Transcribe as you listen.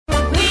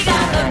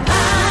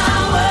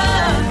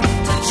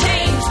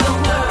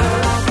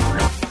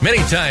Many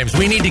times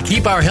we need to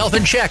keep our health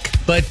in check,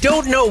 but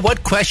don't know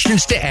what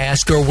questions to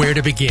ask or where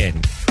to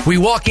begin. We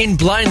walk in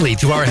blindly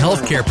to our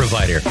healthcare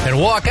provider and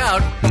walk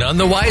out none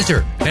the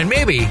wiser, and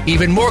maybe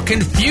even more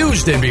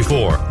confused than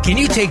before. Can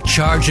you take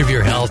charge of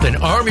your health and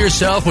arm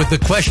yourself with the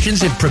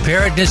questions and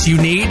preparedness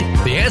you need?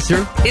 The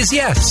answer is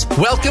yes.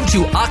 Welcome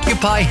to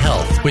Occupy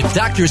Health with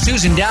Dr.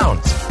 Susan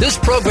Downs. This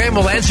program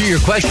will answer your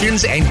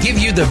questions and give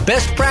you the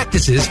best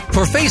practices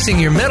for facing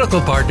your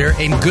medical partner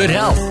in good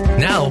health.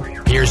 Now,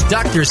 here's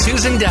Dr.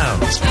 Susan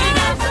Downs.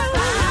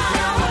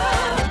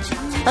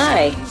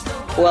 Hi,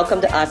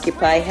 welcome to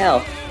Occupy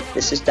Health.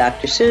 This is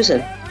Dr.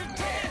 Susan.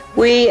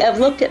 We have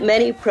looked at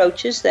many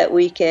approaches that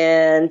we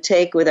can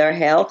take with our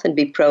health and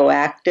be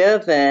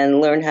proactive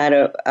and learn how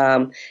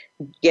to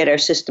get our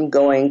system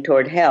going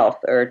toward health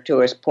or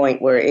to a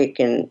point where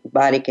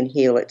body can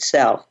heal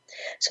itself.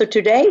 So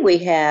today we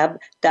have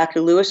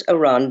Dr. Luis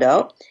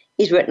Arrondo.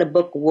 He's written a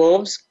book,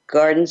 Wolves,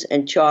 Gardens,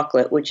 and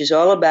Chocolate, which is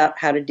all about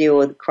how to deal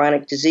with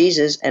chronic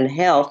diseases and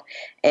health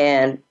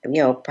and,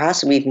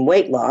 possibly even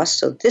weight loss.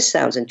 So this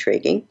sounds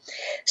intriguing.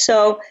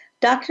 So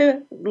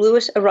Dr.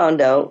 Luis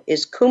Arrondo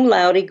is cum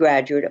laude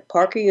graduate at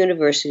Parker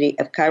University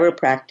of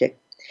Chiropractic.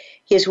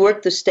 He has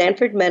worked with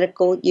Stanford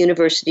Medical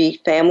University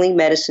Family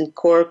Medicine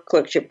Core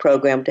Clerkship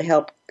Program to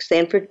help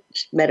Stanford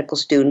medical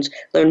students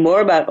learn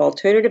more about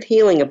alternative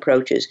healing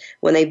approaches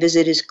when they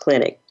visit his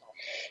clinic.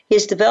 He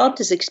has developed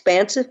his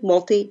expansive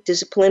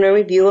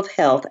multidisciplinary view of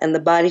health and the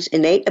body's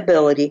innate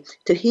ability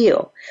to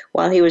heal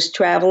while he was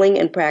traveling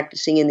and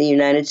practicing in the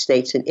United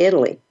States and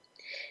Italy.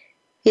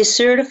 He is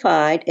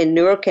certified in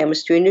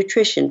neurochemistry and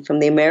nutrition from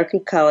the American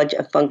College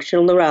of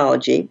Functional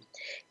Neurology.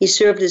 He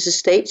served as a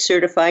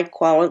state-certified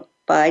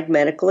qualified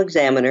medical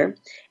examiner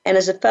and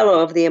as a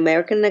fellow of the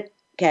American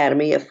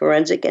Academy of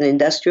Forensic and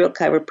Industrial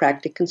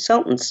Chiropractic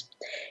Consultants.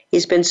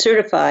 He's been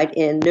certified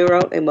in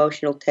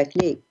neuro-emotional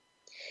technique.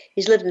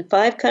 He's lived in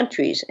 5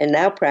 countries and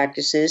now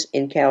practices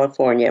in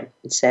California,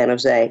 in San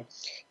Jose.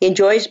 He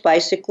enjoys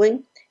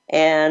bicycling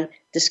and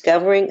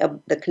discovering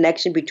the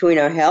connection between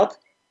our health,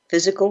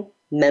 physical,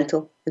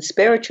 mental, and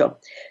spiritual.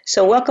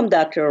 So welcome,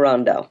 Dr.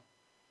 Arrondo.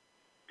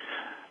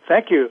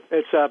 Thank you.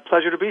 It's a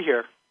pleasure to be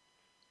here.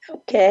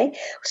 Okay.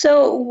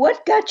 So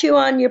what got you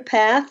on your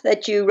path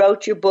that you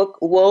wrote your book,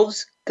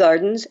 Wolves,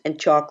 Gardens, and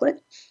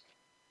Chocolate?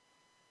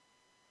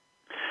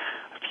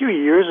 A few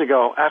years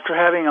ago, after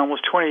having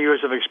almost 20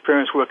 years of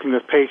experience working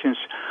with patients,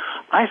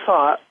 I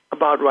thought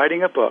about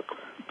writing a book,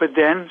 but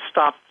then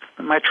stopped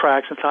in my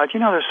tracks and thought,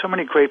 there's so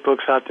many great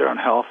books out there on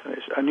health.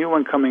 There's a new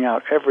one coming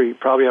out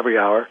probably every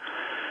hour.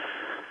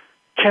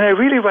 Can I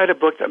really write a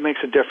book that makes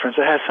a difference,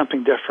 that has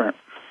something different?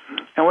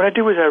 And what I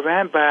did was I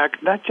ran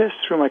back, not just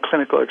through my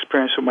clinical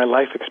experience, but my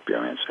life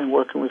experience and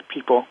working with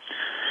people.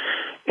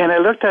 And I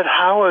looked at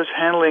how I was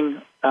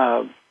handling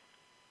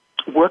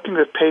working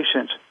with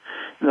patients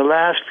in the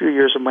last few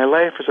years of my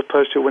life as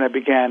opposed to when I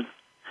began.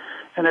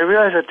 And I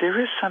realized that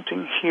there is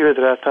something here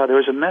that I thought there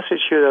was a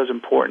message here that was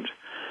important,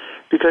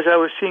 because I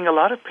was seeing a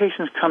lot of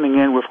patients coming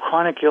in with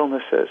chronic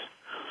illnesses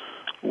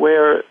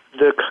where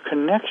the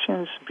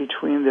connections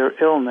between their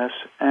illness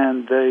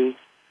and the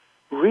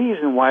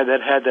reason why that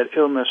had that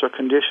illness or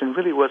condition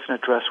really wasn't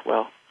addressed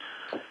well.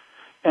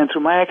 And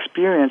through my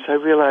experience, I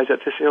realized that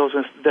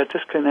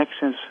these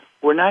connections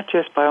were not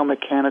just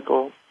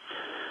biomechanical,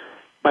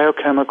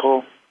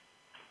 biochemical,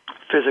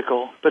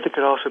 physical, but they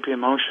could also be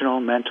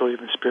emotional, mental,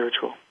 even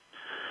spiritual.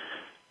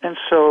 And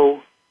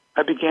so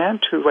I began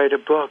to write a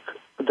book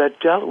that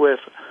dealt with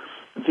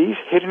these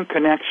hidden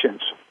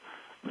connections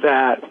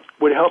that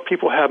would help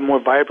people have more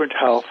vibrant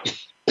health,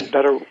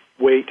 better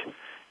weight,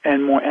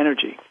 and more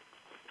energy,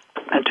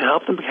 and to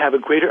help them have a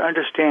greater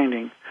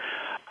understanding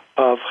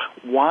of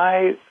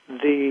why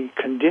the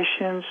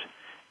conditions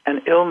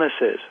and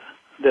illnesses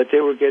that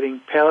they were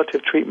getting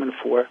palliative treatment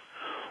for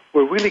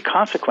were really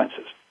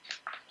consequences,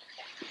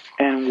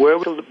 and where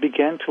we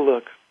began to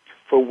look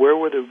for where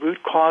were the root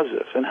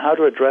causes and how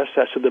to address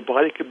that so the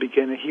body could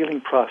begin a healing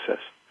process.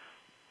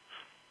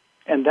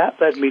 And that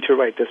led me to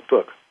write this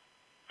book.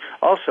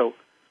 Also,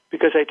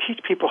 because I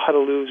teach people how to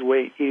lose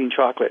weight eating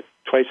chocolate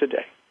twice a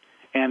day.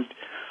 And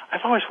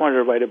I've always wanted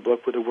to write a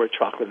book with the word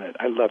chocolate in it.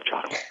 I love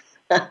chocolate.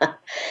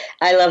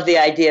 I love the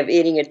idea of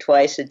eating it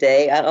twice a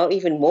day,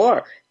 even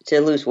more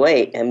to lose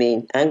weight. I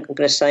mean, I'm going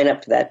to sign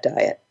up for that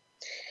diet.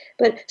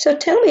 But so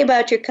tell me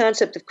about your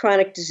concept of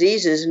chronic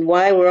diseases and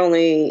why we're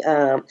only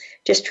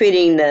just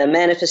treating the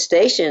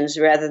manifestations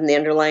rather than the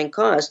underlying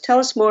cause. Tell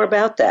us more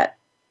about that.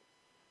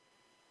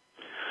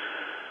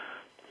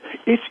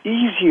 It's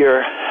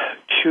easier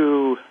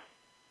to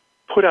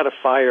put out a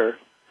fire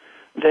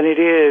than it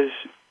is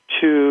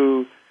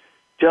to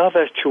delve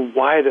as to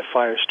why the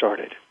fire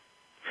started.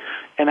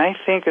 And I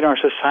think in our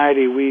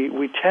society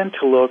we tend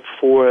to look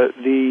for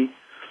the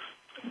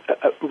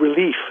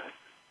relief.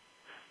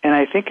 And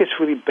I think it's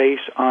really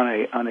based on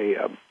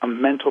a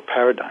mental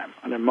paradigm,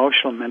 an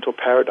emotional mental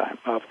paradigm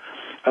of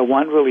I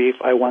want relief,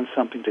 I want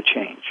something to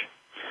change.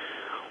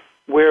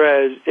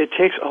 Whereas it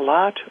takes a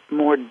lot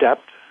more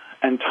depth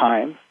and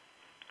time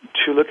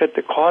to look at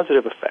the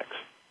causative effects,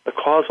 the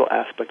causal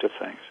aspect of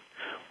things.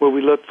 where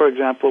we look, for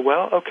example,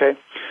 well, okay,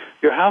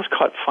 your house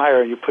caught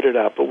fire and you put it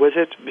out, but was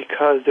it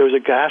because there was a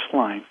gas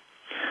line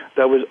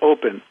that was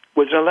open?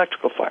 Was it an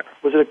electrical fire?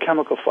 Was it a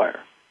chemical fire?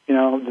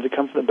 Did it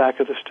come from the back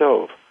of the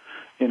stove?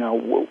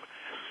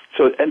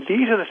 So, and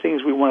these are the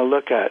things we want to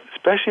look at,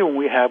 especially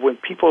when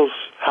people's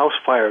house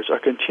fires are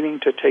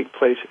continuing to take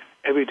place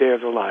every day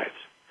of their lives.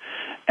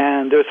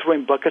 And they're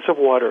throwing buckets of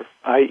water,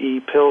 i.e.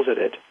 pills at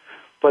it,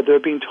 but they're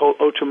being told,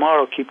 oh,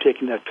 tomorrow keep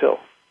taking that pill,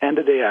 and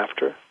the day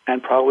after,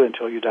 and probably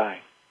until you die.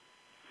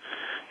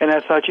 And I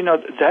thought,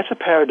 that's a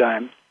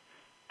paradigm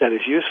that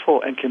is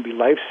useful and can be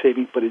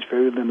life-saving, but is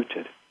very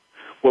limited.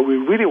 What we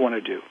really want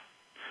to do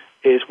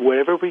is,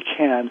 wherever we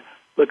can,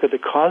 look at the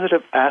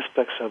causative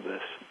aspects of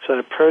this so that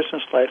a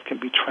person's life can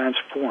be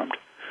transformed,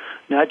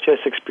 not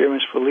just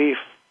experience relief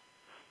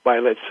by,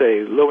 let's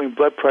say, lowering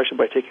blood pressure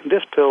by taking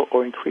this pill,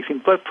 or increasing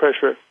blood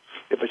pressure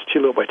if it's too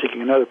low by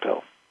taking another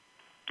pill,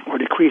 or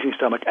decreasing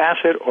stomach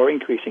acid or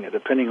increasing it,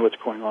 depending on what's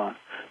going on.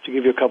 To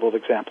give you a couple of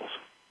examples.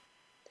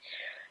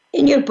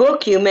 In your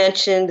book, you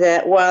mentioned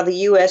that while the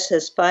U.S.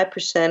 has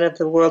 5% of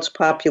the world's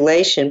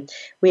population,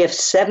 we have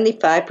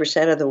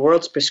 75% of the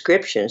world's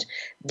prescriptions.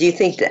 Do you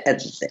think that,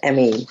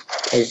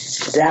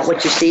 is that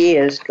what you see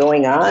is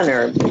going on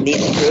or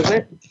needs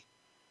improvement?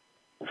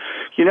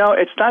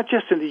 It's not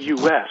just in the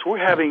U.S. We're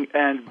having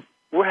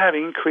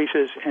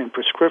increases in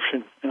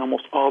prescription in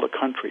almost all the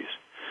countries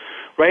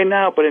right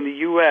now. But in the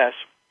U.S.,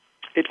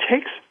 it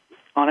takes,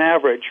 on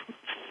average,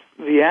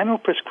 the annual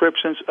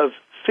prescriptions of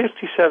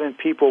 57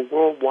 people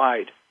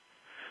worldwide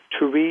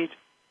to reach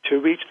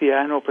the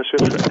annual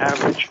prescription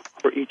average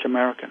for each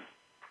American.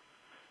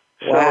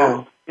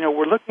 Wow. So,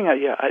 we're looking at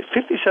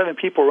 57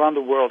 people around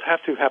the world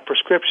have to have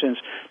prescriptions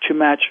to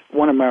match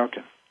one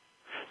American.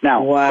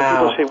 Now,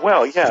 wow. People say,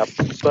 well, yeah,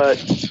 but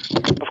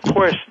of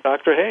course,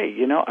 Doctor,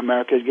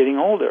 America is getting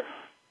older.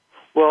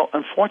 Well,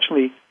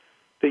 unfortunately,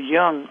 the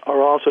young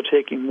are also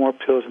taking more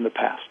pills in the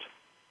past.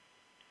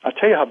 I'll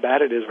tell you how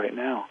bad it is right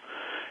now.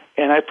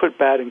 And I put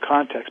bad in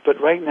context,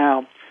 but right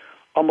now,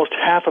 almost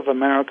half of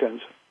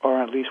Americans are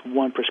on at least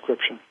one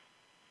prescription.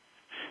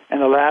 In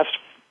the last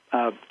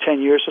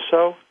 10 years or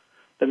so,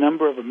 the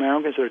number of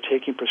Americans that are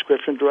taking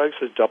prescription drugs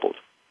has doubled.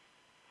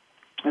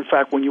 In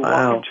fact, when you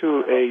walk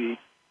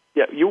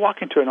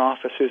into an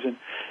office, Susan,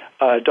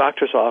 a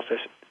doctor's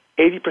office,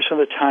 80% of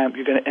the time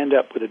you're going to end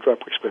up with a drug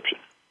prescription.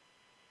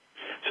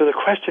 So the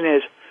question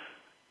is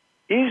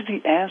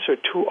the answer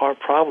to our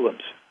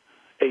problems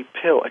a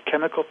pill, a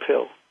chemical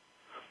pill?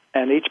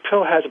 And each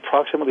pill has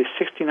approximately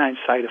 69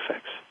 side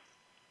effects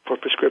for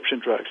prescription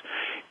drugs.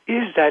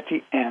 Is that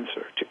the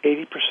answer to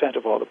 80%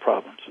 of all the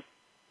problems?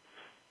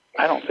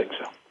 I don't think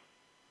so.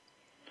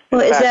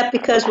 Well, is that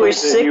because we're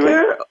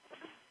sicker?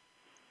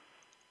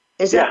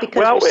 Is that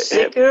because we're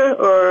sicker,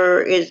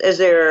 or is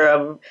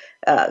there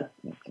a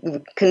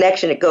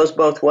connection that goes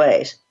both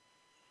ways?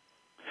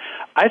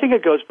 I think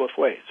it goes both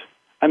ways.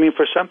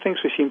 For some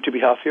things we seem to be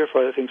healthier,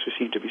 for other things we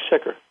seem to be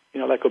sicker.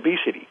 Like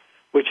obesity,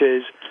 which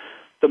is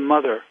the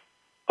mother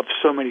of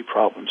so many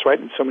problems, right,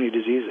 and so many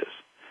diseases.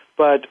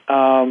 But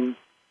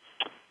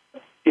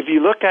if you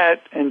look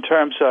at in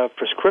terms of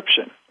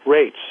prescription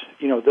rates,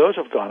 those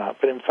have gone up.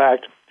 But in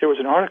fact, there was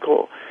an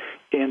article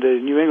in the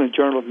New England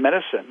Journal of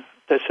Medicine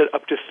that said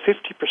up to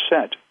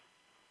 50%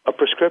 of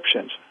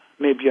prescriptions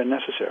may be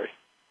unnecessary.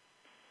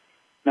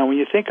 Now, when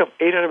you think of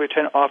 8 out of every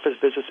 10 office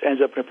visits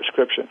ends up in a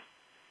prescription,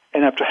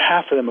 and up to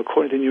half of them,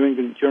 according to the New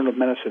England Journal of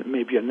Medicine,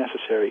 may be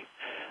unnecessary,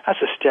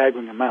 that's a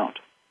staggering amount.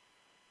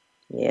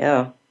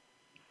 Yeah.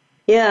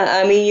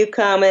 Yeah, you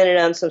commented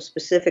on some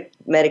specific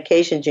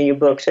medications in your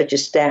book, such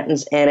as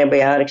statins,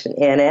 antibiotics, and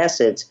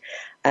antacids.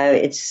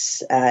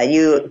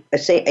 You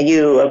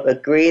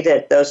agree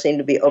that those seem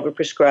to be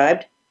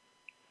overprescribed?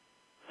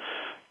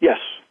 Yes.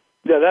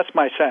 Yeah, that's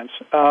my sense.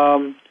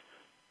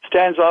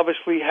 Statins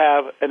obviously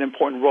have an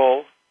important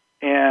role,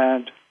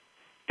 and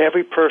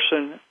every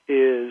person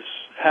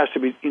has to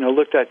be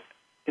looked at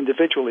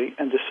individually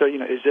and decide,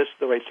 is this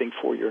the right thing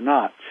for you or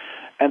not?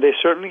 And they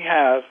certainly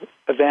have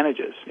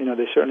advantages.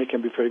 They certainly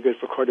can be very good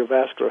for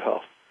cardiovascular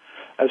health,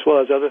 as well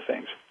as other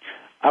things.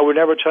 I would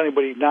never tell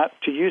anybody not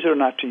to use it or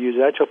not to use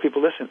it. I tell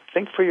people, listen,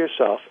 think for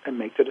yourself and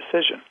make the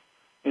decision.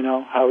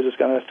 How is this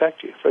going to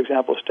affect you? For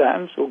example,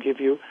 statins will give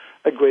you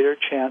a greater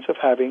chance of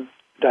having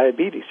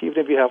diabetes, even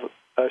if you have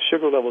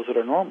sugar levels that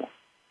are normal.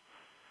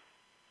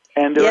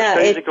 And there are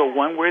studies that go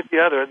one way or the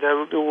other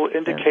that will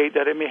indicate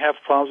that it may have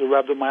problems with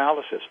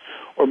rhabdomyolysis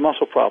or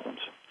muscle problems.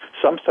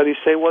 Some studies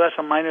say, well, that's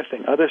a minor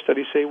thing. Other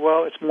studies say,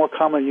 well, it's more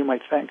common than you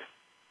might think.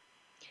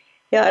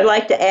 Yeah, I'd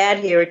like to add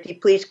here, it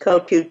depletes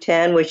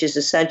CoQ10, which is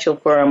essential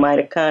for our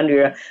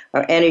mitochondria,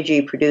 our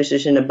energy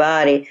producers in the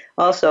body.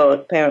 Also,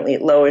 apparently,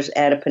 it lowers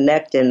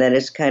adiponectin, that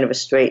is kind of a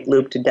straight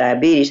loop to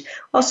diabetes.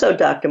 Also,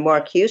 Dr.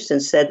 Mark Houston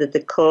said that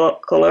the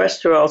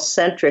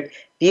cholesterol-centric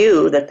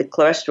view that the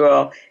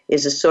cholesterol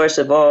is the source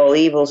of all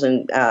evils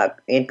in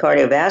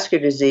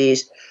cardiovascular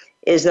disease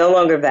is no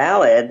longer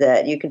valid,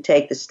 that you can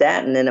take the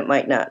statin and it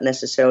might not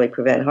necessarily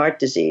prevent heart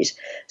disease.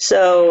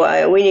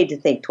 So we need to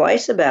think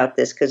twice about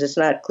this because it's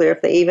not clear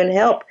if they even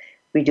help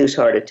reduce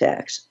heart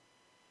attacks.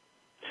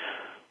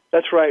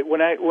 That's right.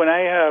 When I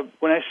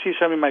see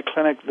somebody in my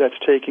clinic that's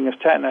taking a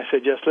statin, I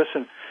suggest,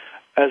 listen,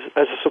 as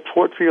a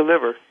support for your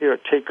liver, here,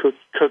 take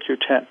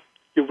CoQ10,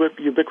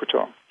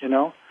 ubiquitol,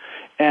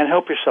 and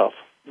help yourself,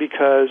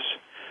 because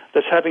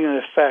that's having an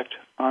effect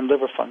on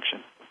liver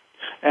function.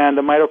 And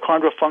the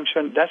mitochondrial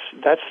function, that's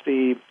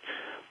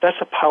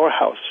a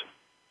powerhouse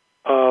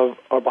of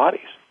our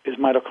bodies, is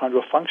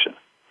mitochondrial function.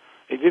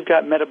 If you've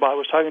got metabolic, I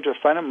was talking to a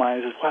friend of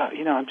mine, he says, wow,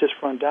 I'm just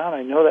run down.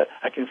 I know that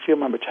I can feel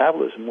my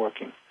metabolism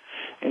working.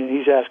 And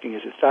he's asking,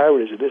 is it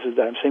thyroid, is it this, is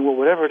that? I'm saying, well,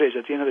 whatever it is,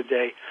 at the end of the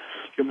day,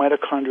 your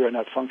mitochondria are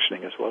not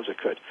functioning as well as it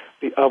could.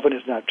 The oven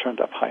is not turned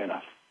up high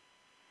enough.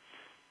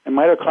 And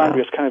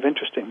mitochondria is kind of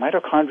interesting.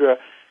 Mitochondria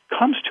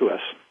comes to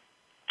us,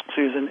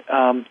 Susan,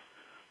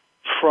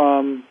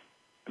 from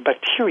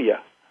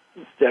bacteria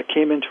that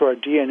came into our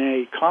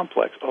DNA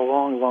complex a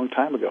long, long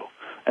time ago.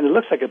 And it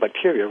looks like a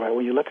bacteria, right,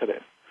 when you look at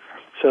it.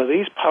 So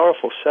these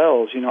powerful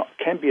cells,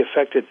 can be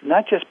affected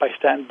not just by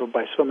statin, but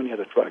by so many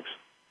other drugs.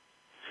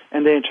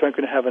 And they, in turn,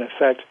 can have an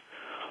effect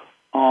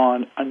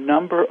on a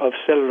number of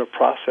cellular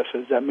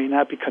processes that may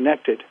not be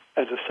connected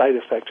as a side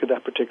effect to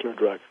that particular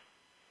drug.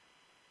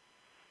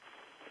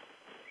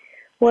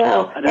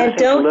 Wow. And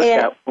don't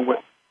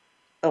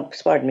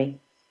pardon me.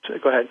 So,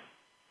 go ahead.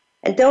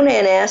 And don't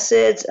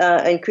antacids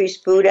increase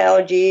food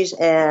allergies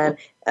and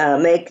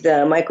make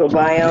the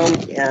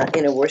microbiome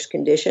in a worse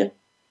condition?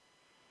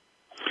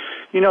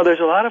 There are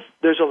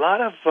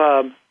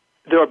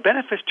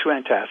benefits to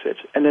antacids,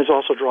 and there's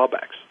also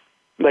drawbacks.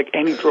 Like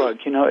any drug,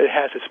 it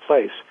has its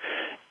place.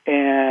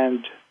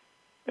 And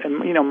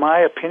my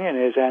opinion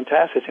is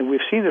antacids, and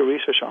we've seen the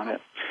research on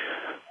it.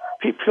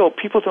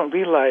 People don't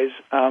realize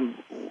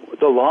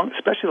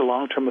especially the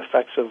long-term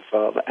effects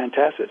of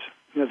antacids.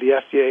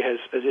 The FDA has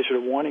issued a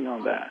warning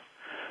on that,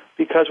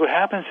 because what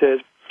happens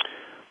is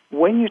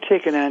when you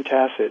take an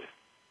antacid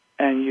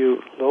and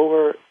you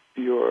lower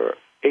your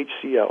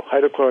HCl,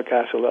 hydrochloric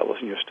acid levels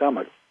in your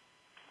stomach,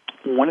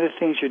 one of the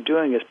things you're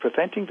doing is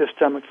preventing the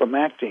stomach from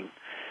acting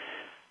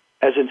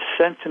as a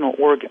sentinel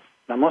organ.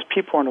 Now, most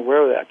people aren't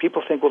aware of that.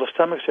 People think, well, the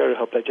stomach's there to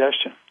help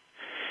digestion.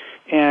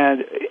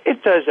 And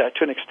it does that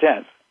to an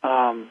extent.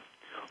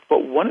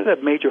 But one of the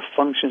major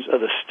functions of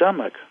the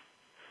stomach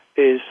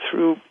is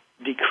through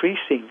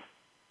decreasing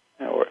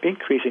or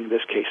increasing, in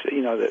this case,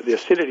 the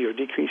acidity, or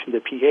decreasing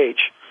the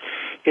pH.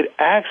 It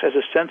acts as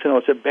a sentinel.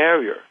 It's a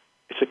barrier.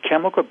 It's a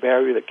chemical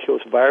barrier that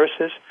kills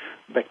viruses,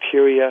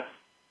 bacteria,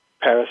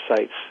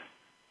 parasites,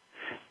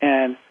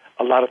 and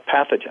a lot of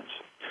pathogens.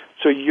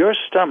 So your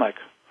stomach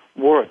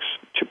works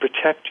to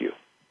protect you.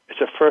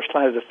 It's a first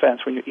line of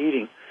defense when you're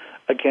eating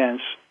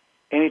against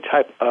any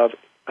type of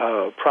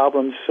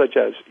problems such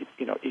as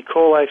E.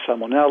 coli,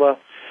 salmonella,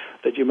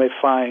 that you may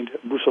find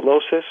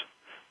brucellosis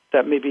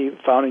that may be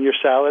found in your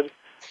salad,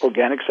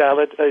 organic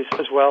salad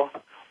as well,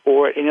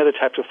 or any other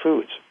types of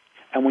foods.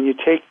 And when you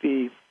take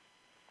the,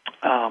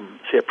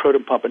 say, a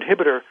proton pump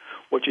inhibitor,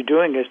 what you're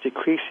doing is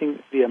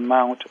decreasing the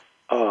amount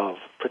of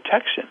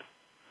protection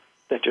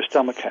that your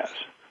stomach has.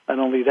 Not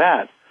only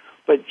that,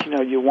 but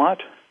you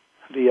want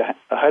the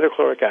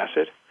hydrochloric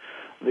acid,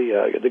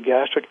 the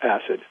gastric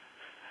acid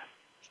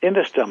in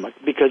the stomach,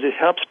 because it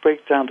helps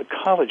break down the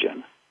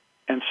collagen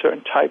and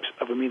certain types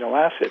of amino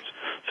acids,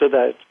 so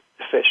that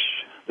the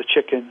fish, the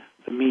chicken,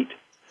 the meat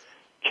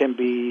can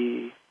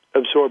be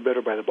absorbed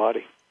better by the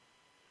body.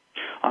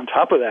 On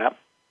top of that,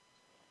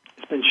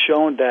 it's been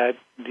shown that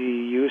the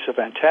use of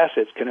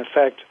antacids can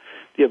affect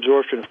the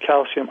absorption of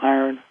calcium,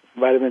 iron,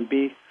 vitamin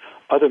B,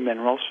 other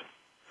minerals,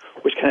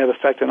 which can have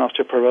effect on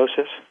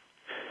osteoporosis.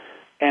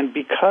 And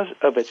because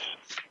of its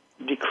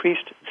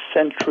decreased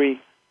sensory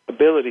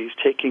abilities,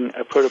 taking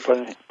a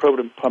proton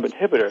pump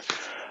inhibitor,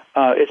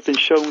 it's been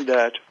shown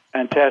that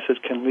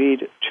antacids can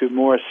lead to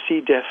more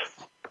C. diff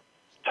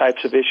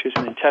types of issues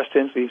in the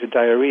intestines, leading to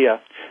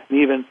diarrhea, and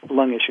even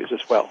lung issues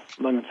as well,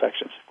 lung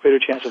infections, greater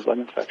chance of lung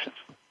infections.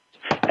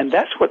 And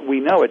that's what we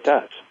know it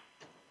does.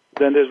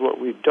 Then there's what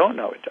we don't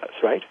know it does,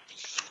 right,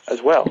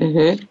 as well.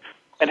 Mm-hmm.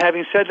 And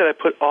having said that, I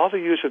put all the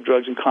use of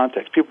drugs in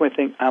context. People may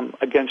think I'm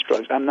against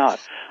drugs. I'm not.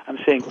 I'm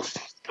saying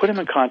put them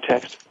in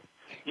context,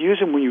 use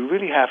them when you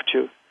really have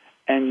to,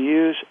 and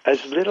use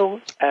as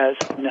little as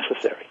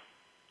necessary.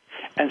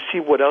 And see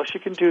what else you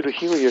can do to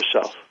heal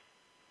yourself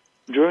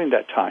during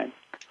that time,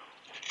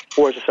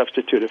 or as a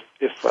substitute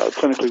if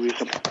clinically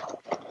reasonable.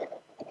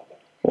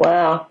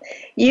 Wow.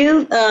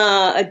 You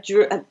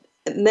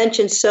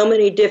mentioned so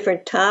many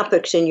different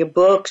topics in your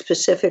book,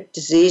 specific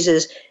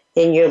diseases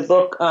in your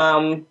book,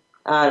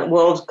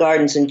 Wolves,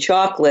 Gardens, and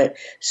Chocolate.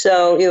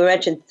 So you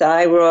mentioned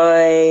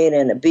thyroid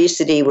and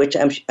obesity, which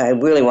I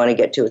really want to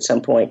get to at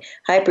some point,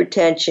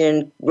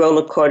 hypertension, role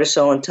of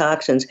cortisol and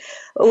toxins.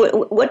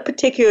 What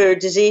particular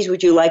disease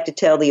would you like to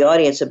tell the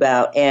audience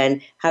about,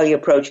 and how your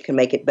approach can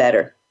make it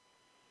better?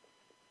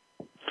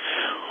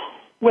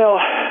 Well,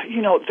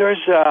 there's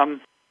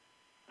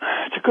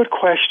it's a good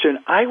question.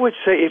 I would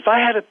say if I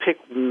had to pick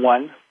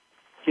one,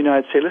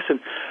 I'd say, listen,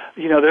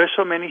 there are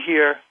so many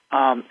here,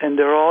 and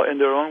they're all in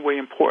their own way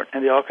important,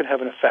 and they all can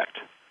have an effect,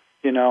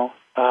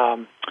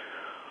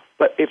 But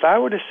But if I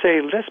were to say,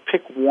 let's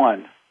pick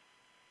one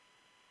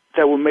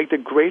that will make the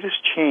greatest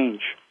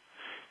change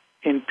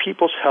in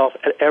people's health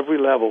at every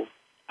level,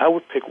 I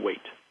would pick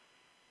weight.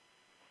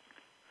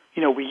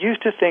 We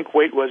used to think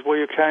weight was, well,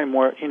 you're carrying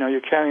more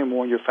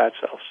of your fat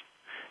cells.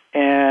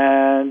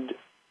 And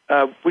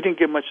we didn't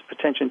give much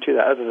attention to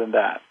that other than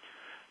that.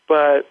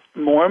 But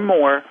more and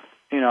more,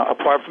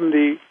 apart from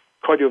the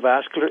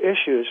cardiovascular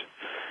issues,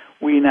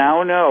 we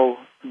now know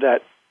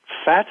that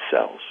fat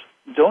cells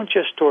don't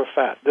just store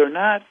fat. They're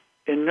not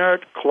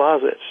inert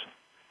closets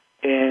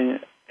in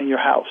your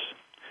house.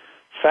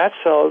 Fat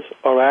cells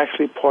are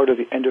actually part of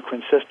the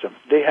endocrine system.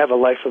 They have a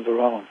life of their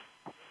own.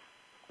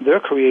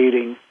 They're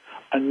creating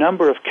a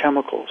number of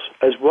chemicals,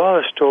 as well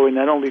as storing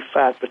not only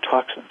fat, but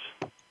toxins.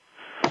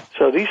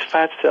 So these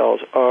fat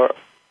cells are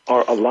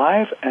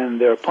alive, and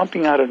they're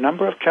pumping out a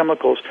number of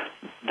chemicals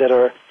that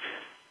are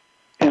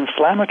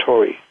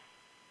inflammatory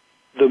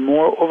the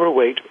more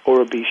overweight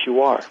or obese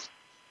you are.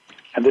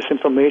 And this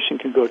inflammation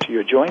can go to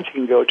your joints, it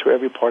can go to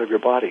every part of your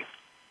body.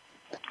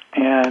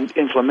 And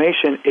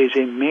inflammation is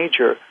a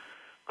major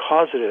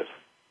causative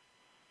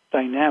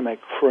dynamic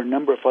for a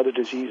number of other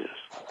diseases.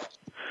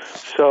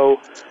 So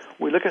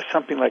we look at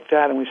something like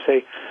that and we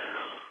say,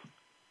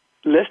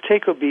 let's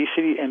take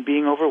obesity and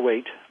being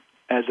overweight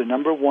as the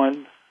number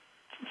one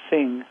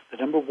thing, the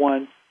number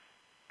one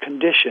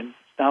condition,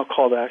 now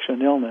called actually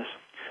an illness,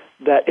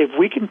 that if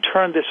we can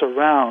turn this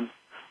around,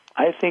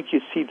 I think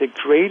you see the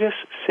greatest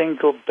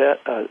single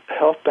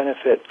health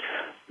benefit,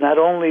 not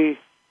only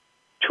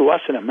to us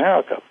in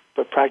America,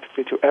 but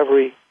practically to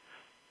every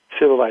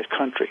civilized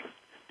country.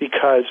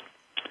 Because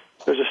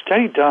there's a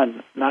study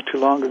done not too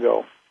long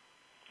ago.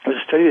 It was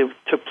a study that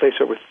took place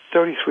over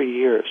 33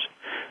 years.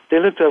 They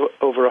looked at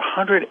over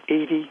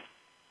 180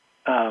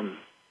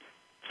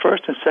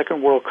 first and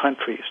second world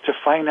countries to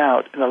find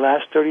out in the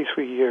last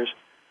 33 years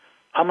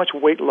how much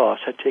weight loss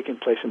had taken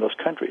place in those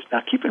countries.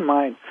 Now, keep in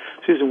mind,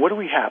 Susan, what do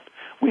we have?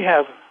 We've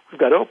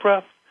got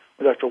Oprah,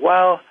 Dr.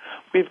 Weil,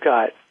 we've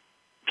got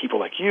people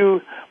like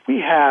you,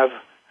 we have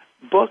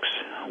books,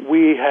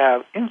 we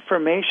have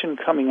information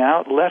coming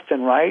out left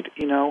and right.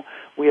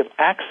 We have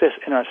access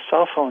in our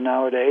cell phone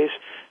nowadays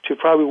to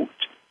probably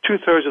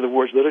 2/3 of the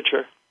world's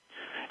literature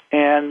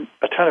and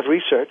a ton of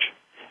research.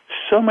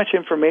 So much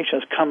information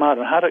has come out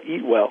on how to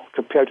eat well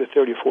compared to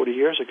 30 or 40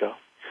 years ago.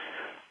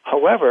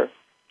 However,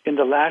 in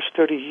the last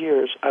 30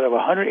 years, out of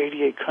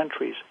 188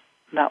 countries,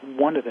 not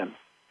one of them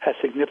has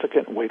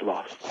significant weight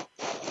loss.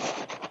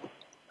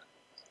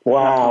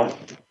 Wow.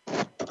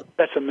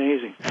 That's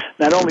amazing.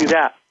 Not only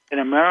that, in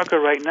America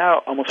right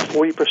now, almost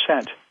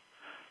 40%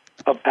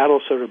 of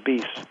adults are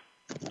obese,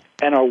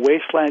 and our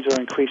waistlines are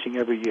increasing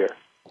every year.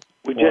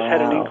 We just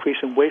had an increase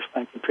in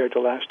waistline compared to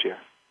last year.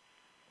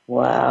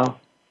 Wow.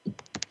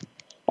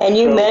 And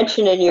you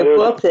mentioned in your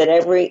book that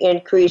every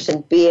increase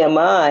in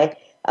BMI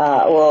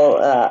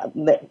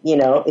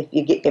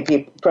if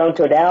you're prone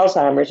to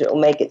Alzheimer's, it will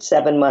make it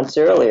 7 months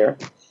earlier.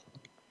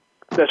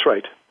 That's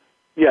right.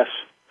 Yes.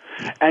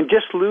 And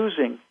just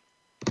losing,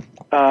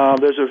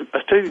 there's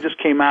a study that just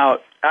came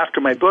out after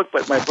my book,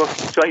 but my book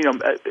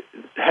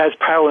has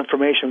parallel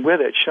information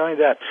with it, showing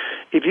that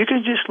if you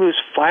can just lose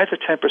 5 to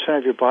 10%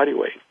 of your body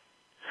weight,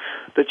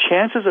 the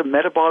chances of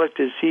metabolic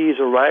disease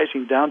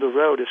arising down the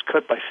road is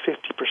cut by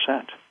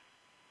 50%.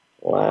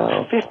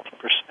 Wow.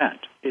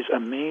 50% is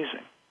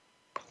amazing.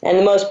 And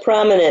the most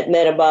prominent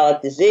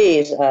metabolic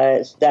disease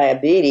is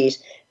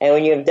diabetes. And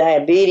when you have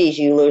diabetes,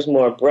 you lose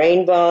more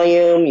brain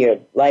volume. Your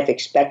life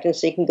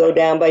expectancy can go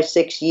down by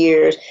 6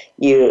 years.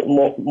 A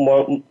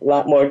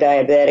lot more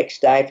diabetics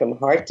die from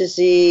heart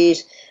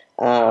disease.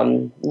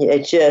 You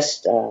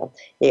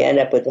end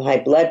up with high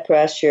blood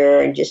pressure,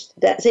 and just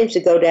that seems to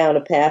go down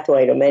a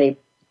pathway to many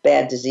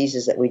bad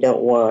diseases that we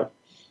don't want.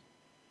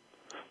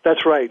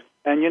 That's right.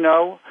 And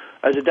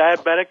as a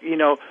diabetic,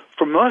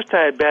 for most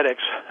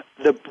diabetics,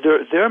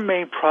 their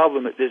main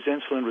problem is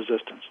insulin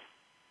resistance.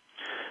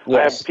 Yes.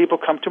 I have people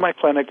come to my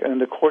clinic, and in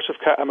the course of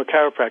I'm a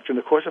chiropractor. In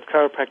the course of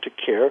chiropractic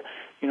care,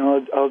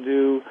 I'll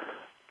do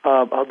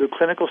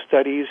clinical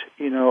studies,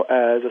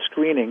 as a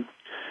screening,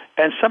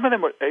 and some of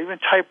them are even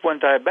type 1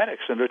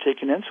 diabetics, and they're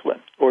taking insulin,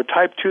 or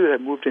type 2 that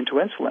have moved into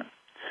insulin,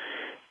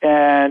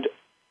 and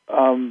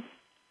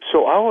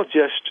so I will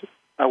just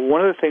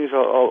one of the things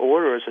I'll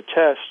order as a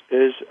test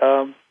is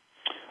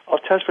I'll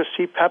test for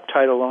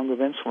C-peptide along with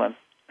insulin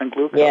and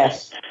glucose.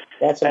 Yes,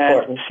 that's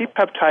important. And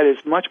C-peptide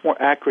is much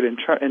more accurate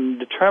in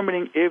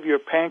determining if your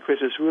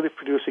pancreas is really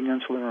producing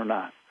insulin or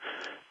not,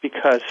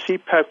 because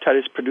C-peptide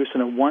is produced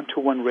in a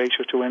 1-to-1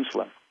 ratio to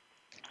insulin.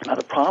 Now,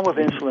 the problem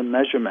with insulin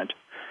measurement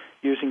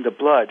using the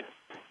blood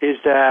is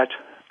that,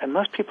 and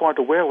most people aren't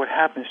aware of what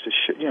happens to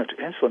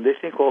insulin. They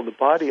think, the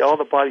body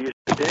is,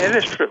 and it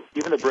is true,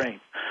 even the brain.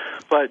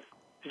 But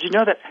did you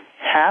know that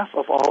half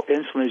of all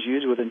insulin is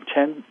used within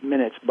 10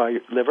 minutes by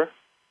your liver?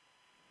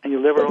 And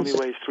your liver only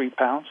weighs 3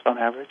 pounds on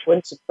average?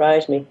 Wouldn't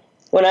surprise me.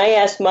 When I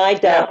asked my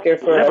doctor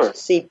for a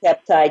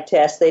C-peptide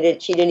test,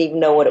 she didn't even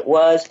know what it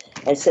was,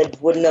 and said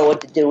wouldn't know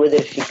what to do with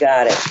it if she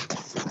got it.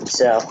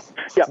 So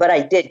Yeah. But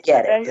I did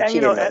get it. And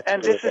you know,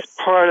 and this is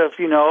part of,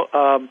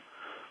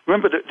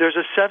 remember, there's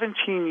a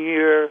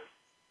 17-year,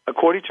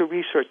 according to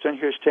research done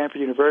here at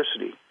Stanford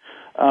University,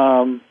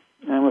 I'm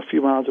a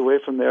few miles away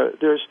from there,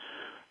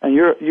 and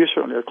you're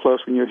certainly close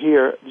when you're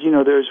here,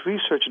 there's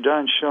research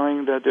done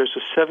showing that there's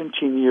a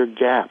 17-year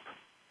gap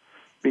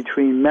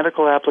between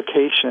medical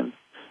application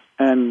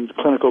and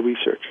clinical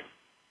research.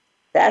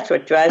 That's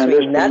what drives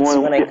me nuts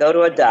when I go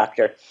to a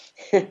doctor.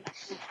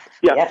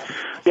 Yeah.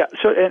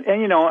 So,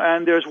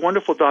 and there's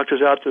wonderful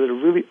doctors out there that are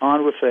really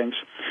on with things.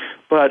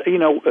 But,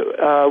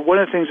 one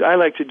of the things I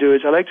like to do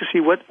is I like to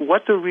see what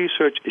the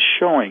research is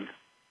showing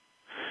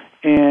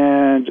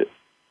and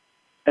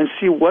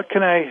see what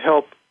can I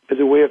help as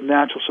a way of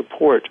natural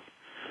support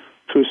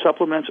through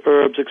supplements,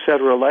 herbs,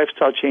 etc.,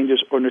 lifestyle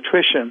changes, or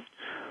nutrition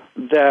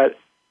that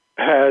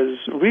has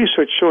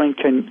research showing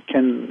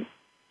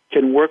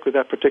can work with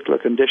that particular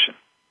condition.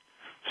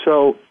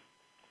 So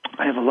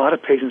I have a lot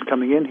of patients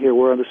coming in here.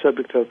 We're on the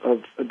subject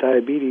of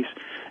diabetes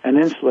and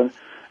insulin.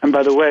 And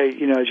by the way,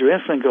 as your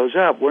insulin goes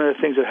up, one of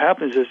the things that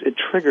happens is it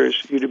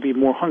triggers you to be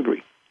more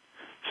hungry.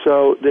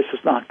 So this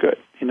is not good,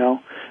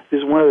 This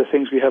is one of the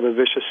things we have a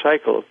vicious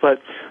cycle. But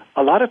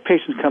a lot of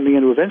patients coming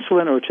in with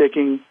insulin or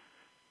taking,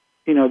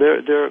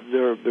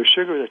 their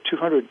sugar is at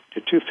 200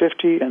 to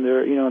 250, and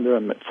they're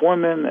on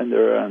metformin, and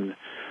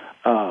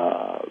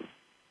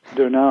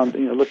they're now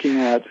looking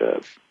at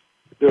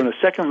they're on a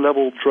second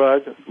level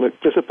drug like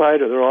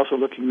glycoside, or they're also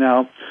looking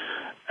now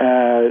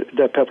at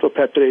the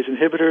peptidase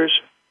inhibitors,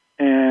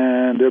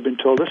 and they've been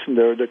told, listen,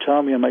 they're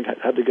telling me I might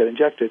have to get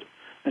injected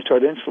and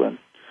start insulin.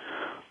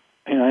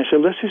 And I said,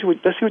 let's see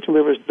what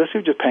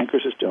your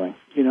pancreas is doing,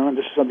 and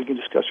this is something you can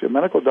discuss with your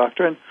medical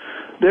doctor. And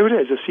there it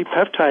is. The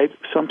C-peptide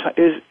sometimes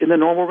is in the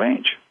normal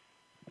range.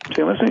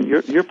 So listen,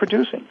 you're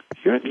producing.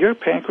 Your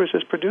pancreas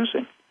is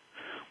producing.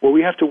 What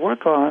we have to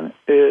work on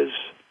is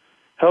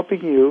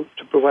helping you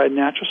to provide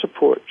natural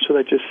support so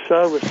that your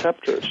cell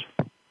receptors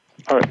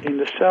are in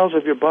the cells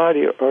of your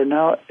body are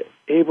now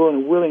able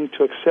and willing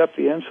to accept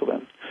the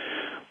insulin.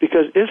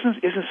 Because insulin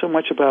isn't so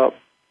much about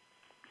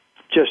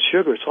just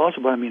sugar, it's also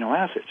about amino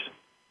acids.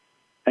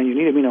 And you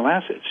need amino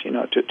acids,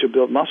 to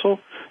build muscle,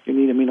 you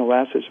need amino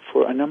acids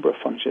for a number of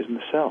functions in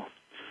the cell.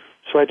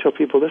 So I tell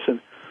people, listen,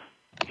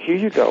 here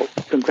you go,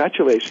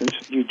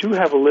 congratulations, you do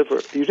have a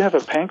liver, you do have a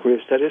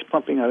pancreas that is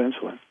pumping out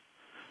insulin.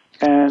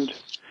 And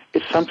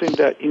it's something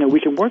that,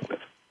 we can work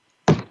with.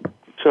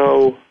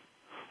 So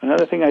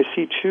another thing I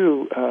see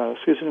too,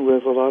 Susan,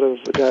 with a lot of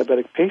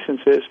diabetic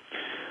patients is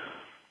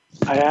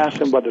I ask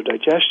them about their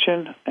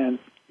digestion, and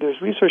there's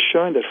research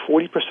showing that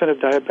 40% of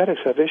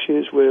diabetics have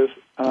issues with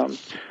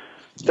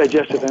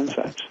digestive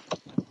enzymes.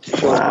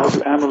 So I'll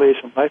do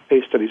amylase and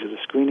lipase studies as a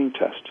screening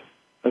test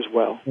as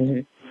well.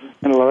 Mm-hmm.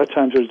 And a lot of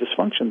times there's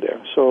dysfunction there.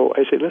 So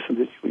I say,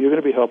 listen, you're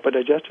going to be helped by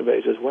digestive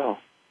aids as well.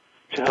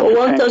 Well,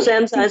 won't those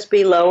enzymes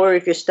be lower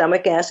if your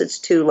stomach acid's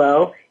too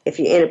low, if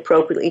you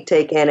inappropriately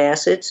take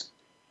antacids?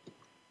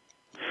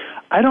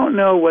 I don't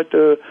know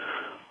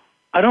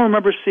I don't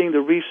remember seeing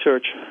the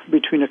research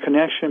between a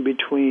connection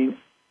between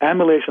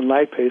amylase and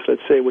lipase,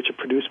 let's say, which are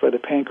produced by the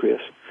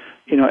pancreas,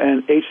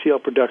 and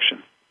HCl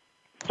production.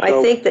 So I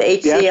think the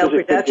HCl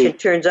production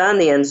turns on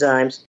the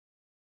enzymes.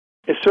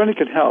 It certainly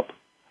can help.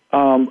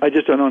 I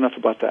just don't know enough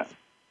about that.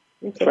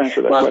 Okay.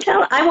 Well,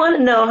 I want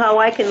to know how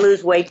I can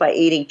lose weight by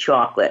eating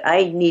chocolate.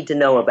 I need to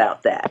know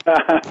about that.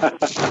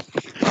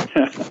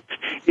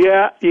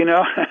 Yeah,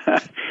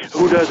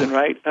 who doesn't,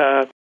 right?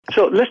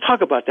 So let's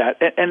talk about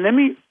that. And let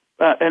me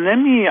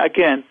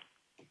again,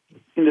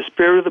 in the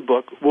spirit of the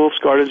book, Wolves,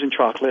 Gardens, and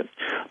Chocolate.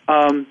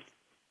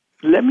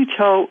 Let me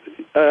tell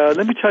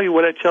you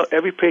what I tell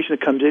every patient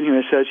that comes in here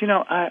and says,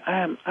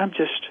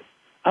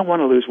 I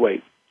want to lose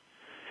weight.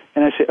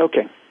 And I say,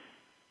 okay,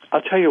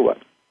 I'll tell you what.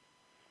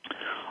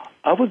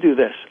 I will do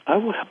this. I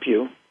will help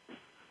you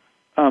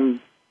to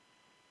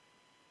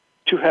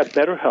have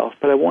better health,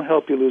 but I won't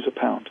help you lose a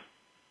pound.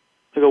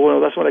 I go, well,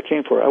 that's what I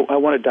came for. I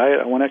want to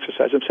diet. I want to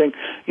exercise. I'm saying,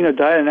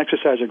 diet and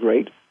exercise are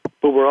great,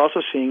 but we're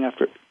also seeing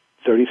after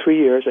 33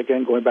 years,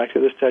 again, going back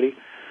to the study,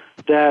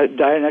 that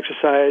diet and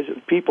exercise,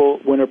 people,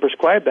 when they're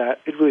prescribed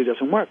that, it really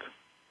doesn't work.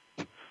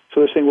 So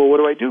they're saying, well, what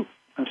do I do?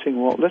 I'm saying,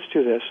 well, let's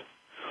do this.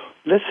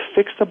 Let's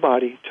fix the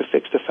body to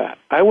fix the fat.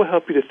 I will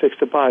help you to fix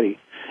the body,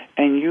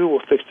 and you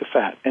will fix the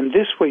fat. And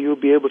this way you'll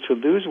be able to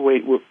lose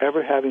weight without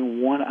ever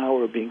having 1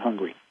 hour of being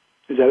hungry.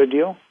 Is that a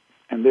deal?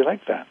 And they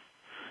like that.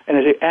 And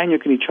I say, and you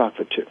can eat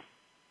chocolate too.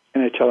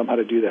 And I tell them how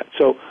to do that.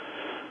 So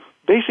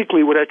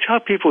basically what I tell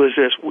people is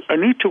this. I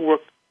need to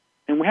work,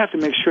 and we have to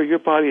make sure your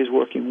body is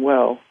working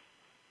well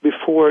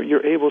before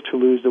you're able to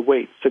lose the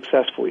weight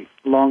successfully,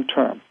 long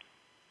term,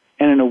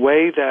 and in a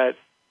way that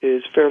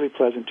is fairly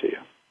pleasant to you.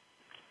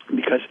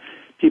 Because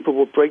people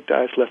will break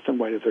diets left and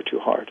right if they're too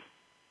hard.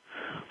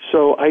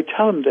 So I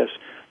tell them this: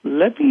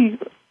 let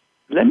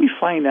me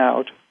find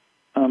out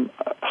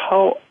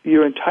how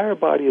your entire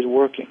body is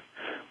working,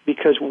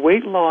 because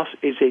weight loss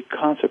is a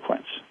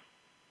consequence.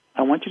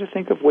 I want you to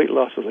think of weight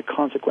loss as a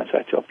consequence.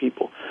 I tell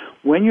people,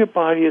 when your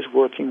body is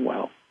working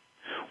well,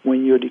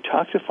 when your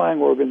detoxifying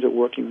organs are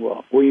working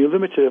well, when your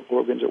limited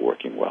organs are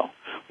working well,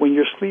 when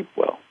you sleep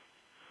well,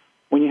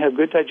 when you have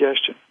good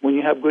digestion, when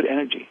you have good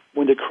energy,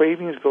 when the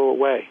cravings go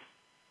away,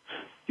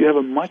 you have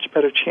a much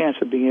better chance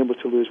of being able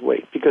to lose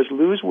weight, because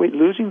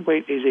losing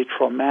weight is a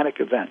traumatic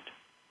event.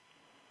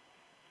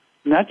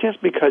 Not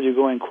just because you're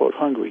going, quote,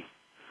 hungry,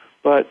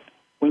 but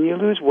when you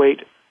lose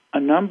weight, a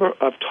number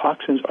of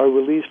toxins are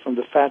released from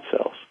the fat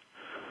cells.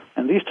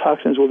 And these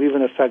toxins will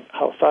even affect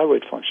how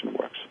thyroid function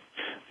works.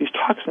 These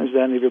toxins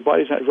then, if your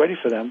body's not ready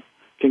for them,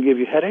 can give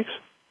you headaches,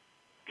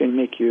 can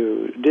make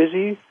you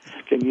dizzy,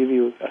 can give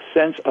you a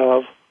sense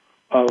of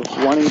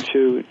wanting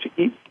to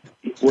eat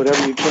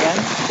whatever you can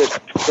just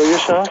to kill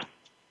yourself.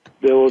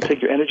 They will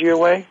take your energy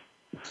away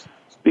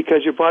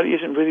because your body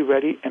isn't really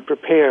ready and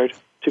prepared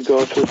to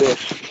go through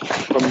this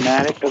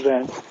traumatic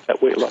event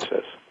that weight loss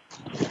is.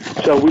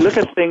 So we look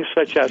at things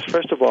such as,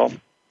 first of all,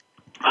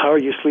 how are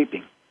you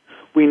sleeping?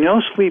 We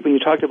know sleep, and you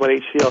talked about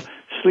HCL,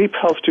 sleep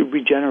helps to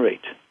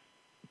regenerate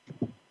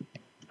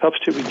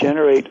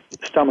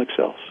stomach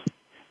cells.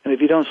 And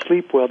if you don't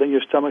sleep well, then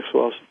your stomach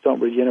cells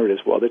don't regenerate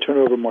as well. They turn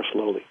over more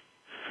slowly.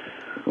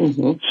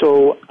 Mm-hmm.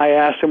 So I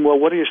asked them, well,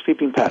 what are your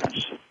sleeping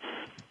patterns?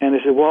 And they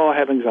said, well, I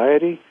have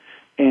anxiety,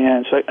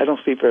 and so I don't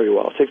sleep very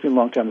well. It takes me a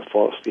long time to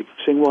fall asleep.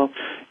 I'm saying, well,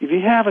 if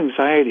you have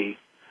anxiety,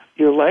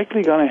 you're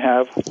likely going to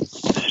have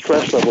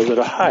stress levels that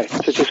are high,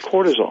 such as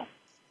cortisol.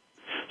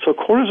 So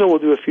cortisol will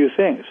do a few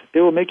things. It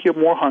will make you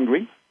more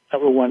hungry,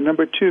 number one.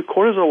 Number two,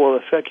 cortisol will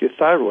affect your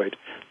thyroid,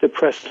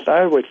 depress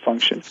thyroid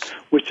function,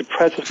 which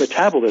depresses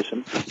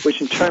metabolism, which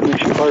in turn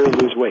makes you harder to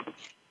lose weight.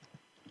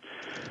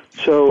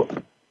 So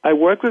I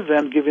work with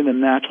them, giving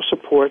them natural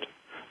support.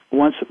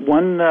 One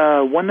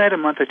night a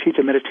month, I teach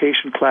a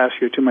meditation class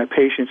here to my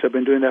patients. I've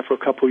been doing that for a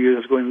couple of years.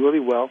 It's going really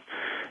well.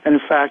 And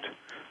in fact,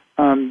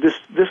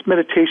 this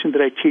meditation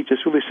that I teach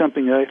is really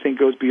something that I think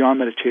goes beyond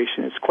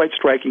meditation. It's quite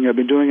striking. I've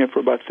been doing it for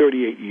about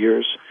 38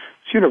 years.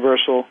 It's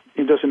universal.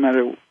 It doesn't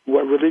matter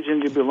what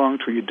religion you belong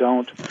to or you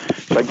don't.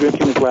 It's like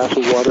drinking a glass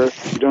of water.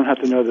 You don't have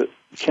to know the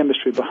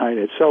chemistry behind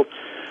it. So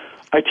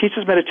I teach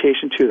this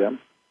meditation to them.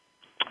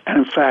 And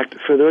in fact,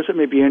 for those that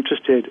may be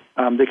interested,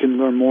 they can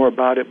learn more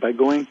about it by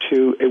going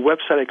to a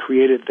website I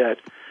created that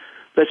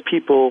lets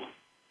people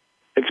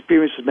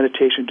experience this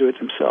meditation, do it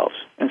themselves,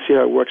 and see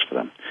how it works for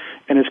them.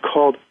 And it's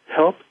called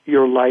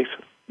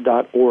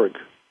helpyourlife.org.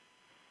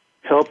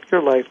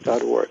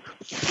 Helpyourlife.org.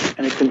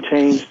 And it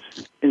contains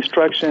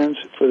instructions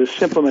for the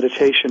simple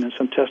meditation and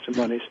some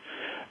testimonies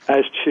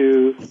as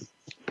to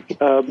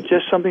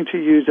just something to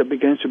use that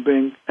begins to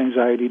bring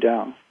anxiety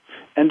down.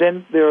 And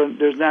then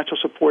there's natural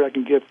support I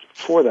can give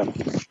for them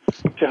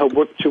to help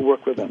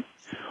work with them.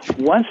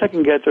 Once I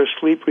can get their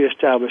sleep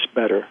reestablished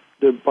better,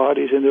 their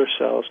bodies and their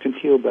cells can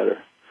heal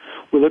better.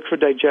 We look for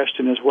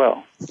digestion as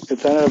well.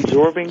 If they're not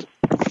absorbing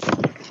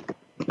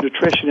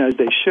nutrition as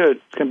they should,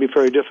 it's going to be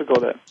very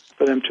difficult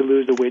for them to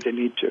lose the weight they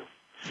need to,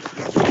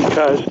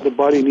 because the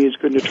body needs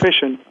good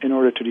nutrition in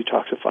order to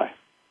detoxify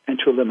and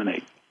to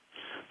eliminate.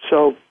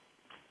 So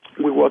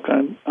we work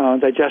on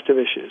digestive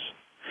issues.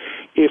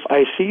 If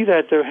I see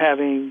that they're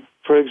having,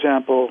 for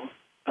example,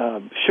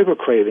 sugar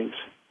cravings,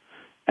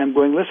 I'm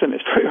going, listen,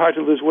 it's very hard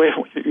to lose weight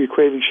when you're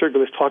craving sugar.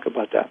 Let's talk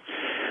about that.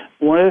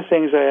 One of the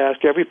things I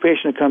ask every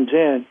patient that comes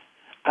in,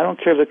 I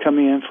don't care if they're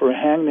coming in for a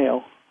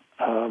hangnail,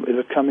 if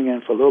they're coming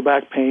in for low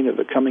back pain, if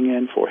they're coming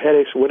in for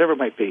headaches, or whatever it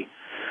might be.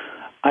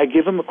 I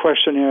give them a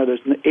questionnaire.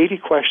 There's 80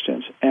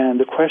 questions, and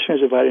the question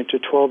is divided into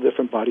 12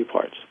 different body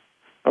parts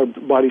or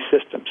body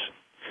systems.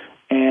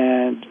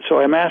 And so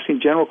I'm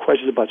asking general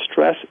questions about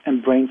stress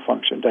and brain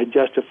function,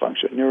 digestive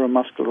function,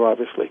 neuromuscular,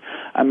 obviously.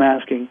 I'm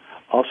asking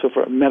also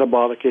for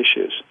metabolic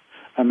issues.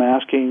 I'm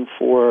asking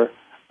for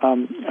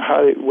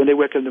when they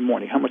wake up in the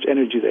morning, how much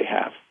energy they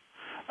have.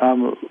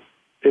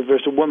 If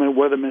there's a woman,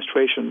 what do the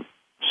menstruation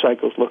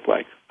cycles look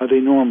like? Are they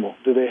normal?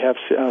 Do they have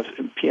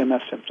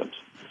PMS symptoms?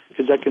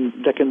 Because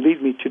that can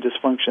lead me to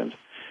dysfunctions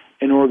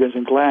in organs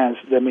and glands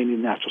that may need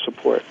natural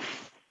support.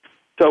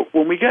 So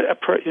when we get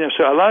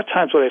so a lot of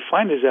times what I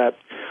find is that,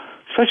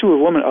 especially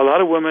with women, a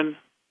lot of women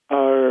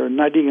are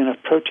not eating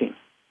enough protein.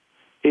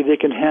 If they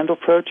can handle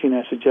protein,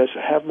 I suggest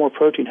have more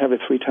protein, have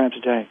it 3 times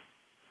a day.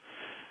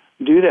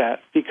 Do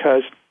that,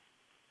 because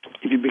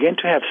if you begin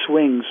to have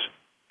swings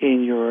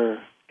in your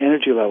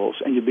energy levels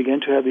and you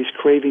begin to have these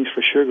cravings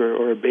for sugar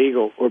or a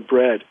bagel or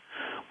bread,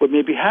 what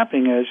may be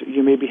happening is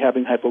you may be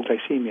having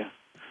hypoglycemia.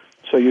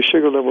 So your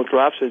sugar level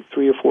drops at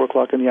 3 or 4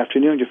 o'clock in the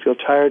afternoon, you feel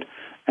tired,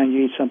 and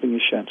you eat something you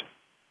shouldn't.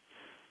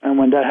 And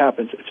when that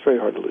happens, it's very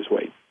hard to lose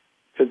weight,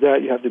 because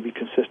that you have to be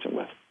consistent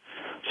with.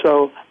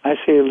 So I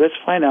say, let's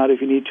find out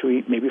if you need to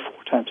eat maybe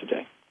 4 times a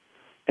day.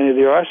 And if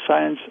there are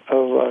signs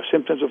of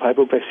symptoms of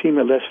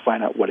hypoglycemia, let's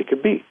find out what it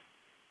could be.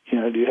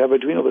 Do you have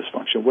adrenal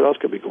dysfunction? What else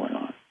could be going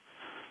on?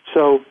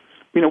 So,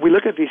 we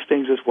look at these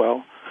things as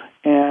well.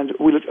 And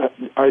we look,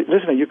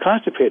 listen, are you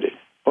constipated?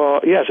 Well,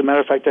 yeah, as a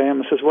matter of fact, I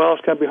am. It says, well,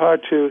 it's going to be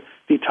hard to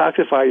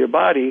detoxify your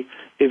body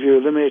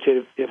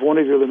if one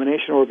of your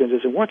elimination organs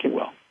isn't working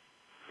well.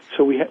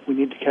 So we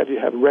need to have you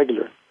have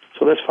regular.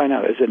 So let's find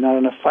out, is it not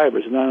enough fiber?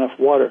 Is it not enough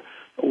water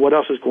What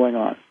else is going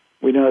on?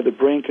 We know that the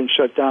brain can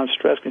shut down,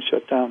 stress can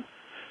shut down,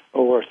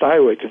 or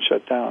thyroid can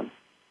shut down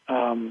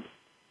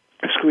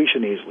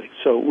excretion easily.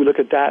 So we look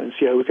at that and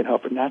see how we can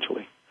help it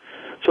naturally.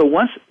 So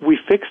once we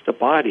fix the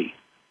body,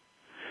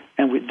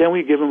 and then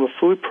we give them a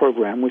food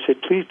program, we say,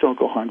 please don't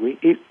go hungry.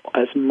 Eat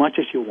as much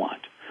as you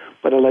want.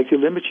 But I'd like to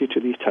limit you to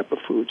these type of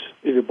foods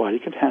if your body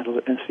can handle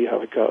it, and see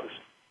how it goes.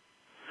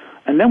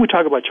 And then we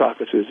talk about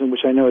chocolate, Susan,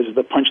 which I know is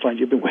the punchline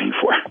you've been waiting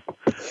for.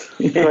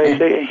 So I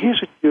say,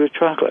 here's what you do with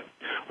chocolate,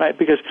 right?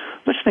 Because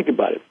let's think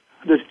about it.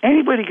 Does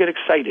anybody get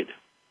excited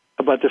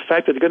about the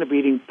fact that they're going to be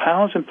eating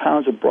pounds and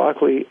pounds of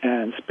broccoli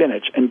and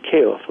spinach and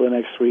kale for the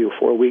next 3 or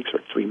 4 weeks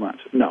or 3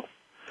 months? No.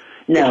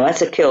 No,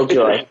 that's a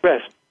killjoy. It's a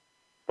stress,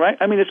 right?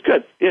 I mean, it's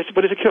good, yes,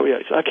 but it's a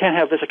killjoy. So I can't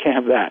have this, I can't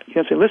have that. You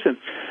know what I'm saying? Listen,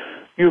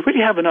 you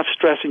really have enough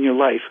stress in your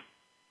life.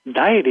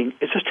 Dieting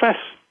is a stress.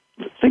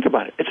 Think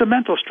about it. It's a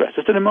mental stress.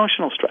 It's an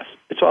emotional stress.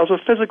 It's also a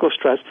physical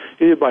stress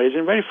if your body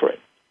isn't ready for it.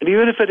 And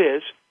even if it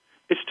is,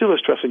 it's still a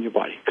stress in your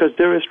body because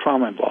there is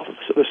trauma involved.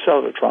 So there's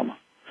cellular trauma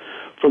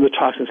from the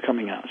toxins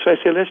coming out. So I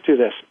say, let's do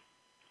this.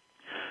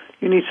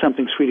 You need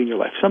something sweet in your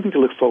life, something to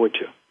look forward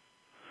to.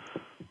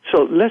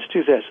 So let's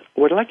do this.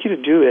 What I'd like you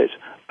to do is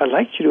I'd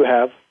like you to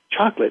have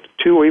chocolate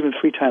 2 or even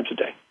 3 times a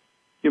day.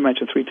 You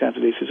mentioned 3 times a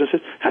day. So I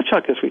said, have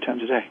chocolate 3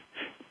 times a day.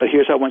 But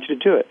here's how I want you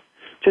to do it.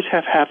 Just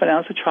have half an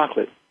ounce of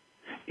chocolate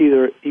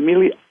either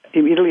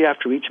immediately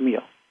after each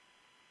meal.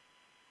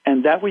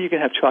 And that way you can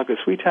have chocolate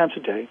 3 times a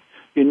day.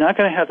 You're not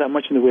going to have that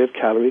much in the way of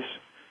calories.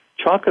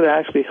 Chocolate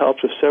actually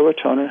helps with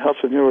serotonin,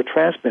 helps with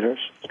neurotransmitters.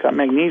 It's got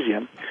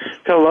magnesium.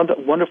 It's got a lot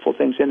of wonderful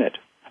things in it.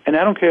 And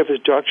I don't care if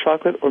it's dark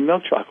chocolate or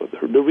milk chocolate.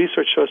 The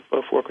research shows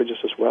both work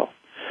just as well.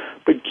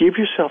 But give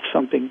yourself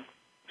something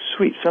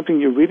sweet, something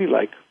you really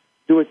like.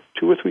 Do it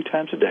 2 or 3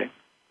 times a day.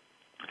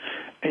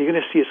 And you're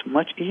going to see it's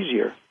much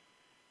easier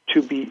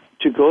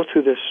to go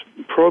through this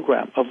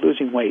program of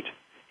losing weight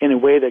in a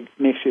way that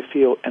makes you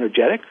feel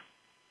energetic,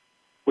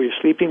 where you're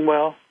sleeping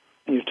well,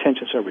 and your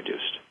tensions are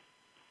reduced.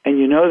 And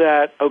you know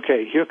that,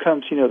 okay, here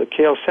comes, the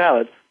kale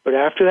salad, but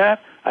after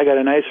that, I got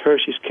a nice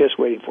Hershey's Kiss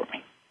waiting for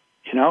me,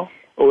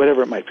 or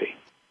whatever it might be.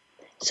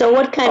 So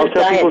what kind of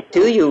diet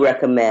do you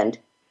recommend?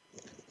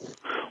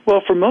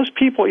 Well, for most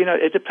people,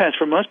 it depends.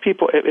 For most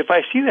people, if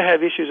I see they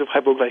have issues of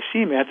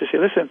hypoglycemia, I have to say,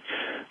 listen,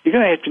 you're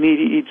going to have to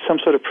eat some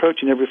sort of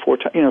protein every 4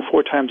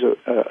 times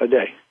a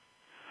day.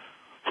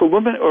 For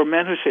women or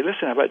men who say,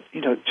 listen, about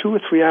 2 or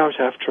 3 hours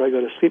after I go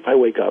to sleep, I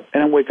wake up,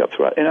 and I wake up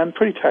throughout, and I'm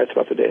pretty tired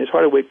throughout the day. It's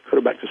hard to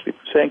go back to sleep.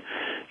 I'm saying,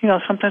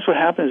 sometimes what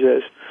happens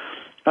is,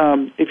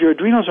 if your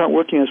adrenals aren't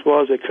working as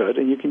well as they could,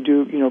 and you can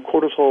do,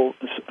 cortisol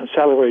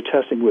salivary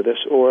testing with this,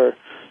 or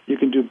you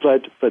can do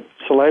blood, but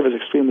saliva is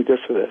extremely good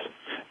for this.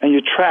 And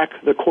you track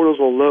the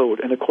cortisol load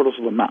and the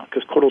cortisol amount,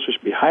 because cortisol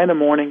should be high in the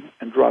morning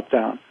and drop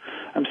down.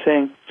 I'm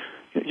saying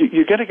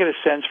you got to get a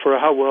sense for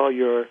how well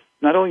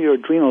not only your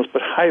adrenals,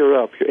 but higher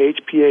up, your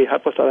HPA,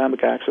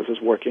 hypothalamic axis, is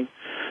working.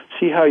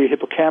 See how your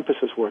hippocampus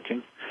is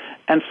working.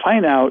 And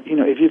find out,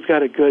 if you've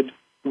got a good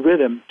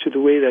rhythm to the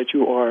way that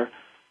you are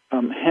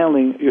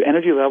handling your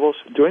energy levels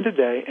during the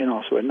day and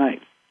also at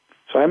night.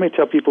 So I may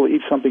tell people to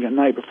eat something at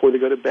night before they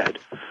go to bed.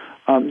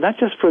 Not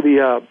just for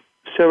the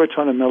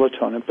serotonin,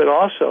 melatonin, but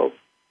also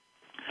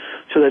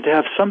so that they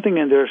have something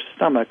in their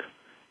stomach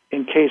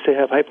in case they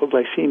have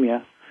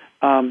hypoglycemia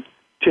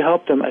to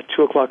help them at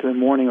 2 o'clock in the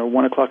morning or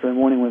 1 o'clock in the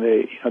morning when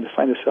they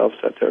find themselves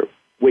that they're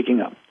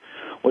waking up.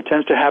 What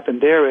tends to happen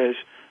there is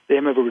they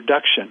have a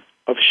reduction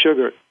of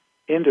sugar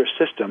in their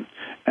system,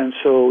 and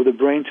so the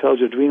brain tells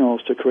the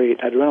adrenals to create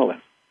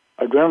adrenaline.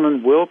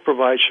 Adrenaline will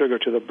provide sugar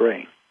to the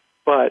brain,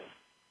 but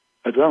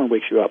adrenaline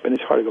wakes you up, and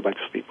it's hard to go back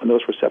to sleep when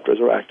those receptors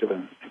are active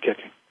and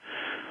kicking.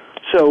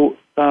 So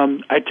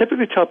I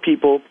typically tell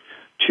people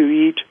to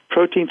eat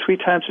protein 3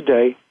 times a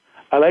day.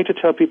 I like to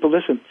tell people,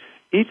 listen,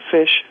 eat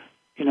fish,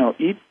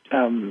 eat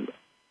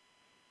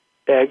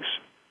eggs.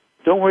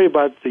 Don't worry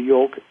about the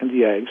yolk and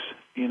the eggs.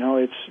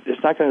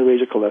 It's not going to raise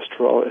your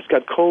cholesterol. It's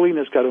got choline,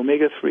 it's got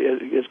omega-3,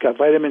 it's got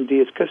vitamin D,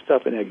 it's good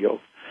stuff in egg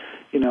yolk.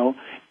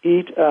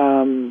 Eat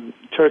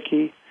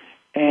turkey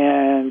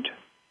and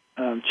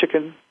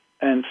chicken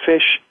and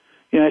fish.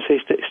 I say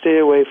stay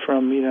away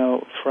from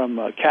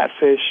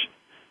catfish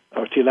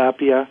or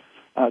tilapia.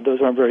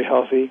 Those aren't very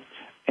healthy.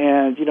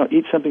 And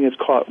eat something that's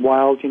caught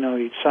wild.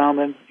 Eat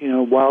salmon.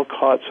 Wild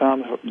caught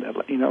salmon.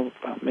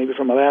 Maybe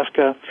from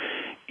Alaska.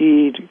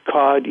 Eat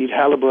cod. Eat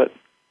halibut.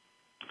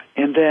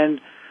 And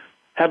then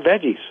have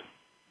veggies.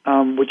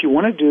 What you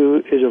want to do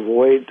is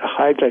avoid a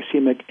high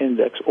glycemic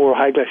index or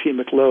high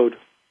glycemic load.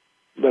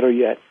 Better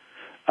yet,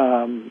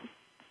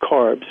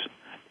 carbs.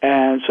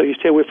 And so you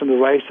stay away from the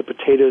rice, the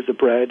potatoes, the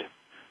bread.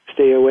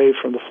 Stay away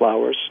from the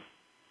flours,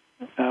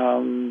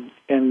 and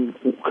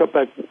cut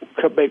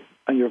back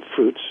on your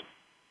fruits.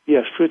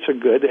 Yes, fruits are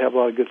good; they have a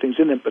lot of good things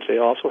in them, but they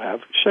also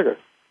have sugar.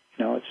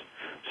 There's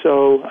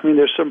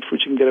some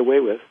fruits you can get away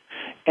with.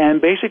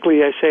 And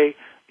basically, I say,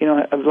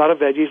 a lot of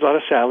veggies, a lot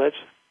of salads,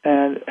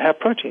 and have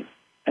protein,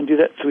 and do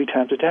that 3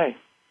 times a day.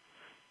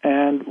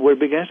 And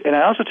and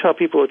I also tell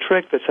people a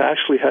trick that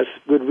actually has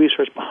good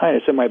research behind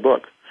it. It's in my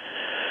book.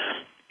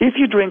 If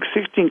you drink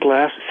 16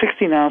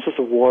 ounces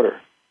of water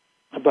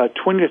about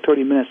 20 to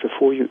 30 minutes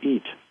before you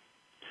eat,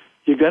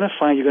 you're going to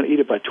find you're going to eat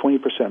about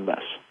 20%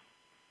 less.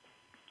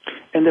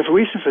 And the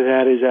reason for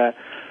that is that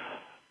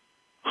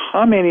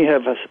how many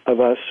of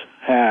us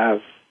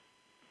have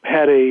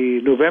had a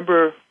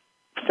November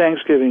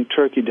Thanksgiving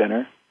turkey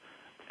dinner,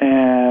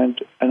 and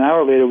an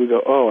hour later we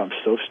go, oh, I'm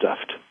so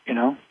stuffed,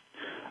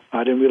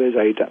 I didn't realize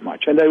I ate that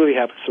much. And that really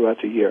happens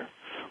throughout the year.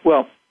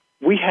 Well,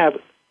 we have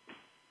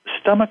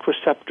stomach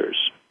receptors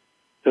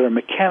that are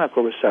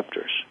mechanical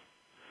receptors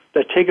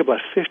that take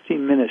about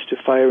 15 minutes to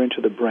fire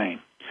into the brain.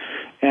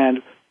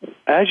 And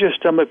as your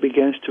stomach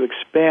begins to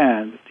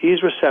expand,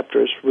 these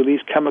receptors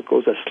release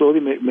chemicals that slowly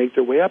make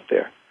their way up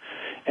there.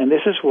 And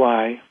this is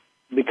why,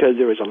 because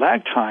there is a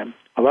lag time,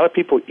 a lot of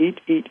people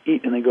eat,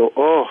 and they go,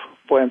 oh,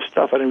 boy, I'm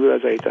stuffed. I didn't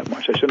realize I ate that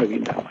much. I shouldn't have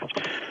eaten that much.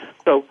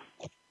 So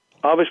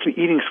obviously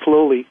eating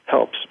slowly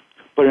helps.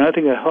 But another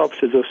thing that helps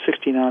is those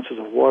 16 ounces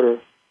of water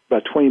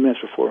about 20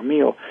 minutes before a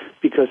meal,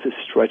 because it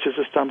stretches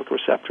the stomach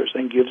receptors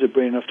and gives the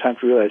brain enough time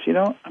to realize,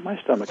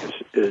 my stomach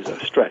is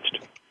stretched.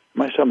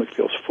 My stomach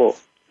feels full.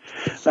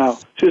 Now,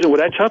 Susan, what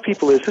I tell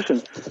people is,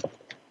 listen,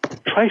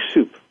 try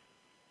soup.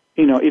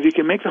 If you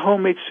can make the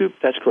homemade soup,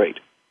 that's great.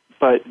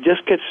 But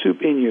just get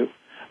soup in you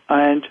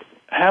and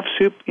have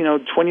soup,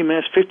 20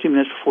 minutes, 15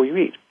 minutes before you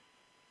eat.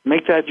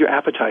 Make that your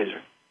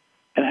appetizer.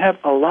 And have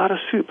a lot of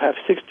soup. Have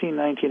 16,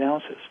 19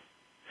 ounces.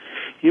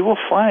 You will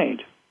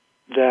find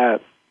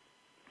that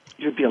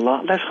you'll be a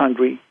lot less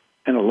hungry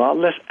and a lot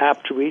less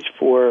apt to reach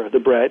for the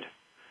bread,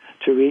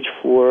 to reach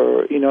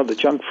for, the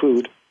junk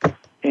food,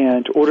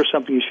 and to order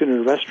something you shouldn't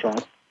at a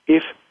restaurant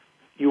if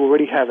you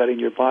already have that in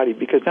your body.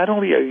 Because not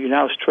only are you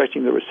now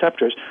stretching the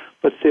receptors,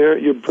 but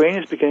your brain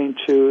is beginning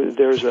to,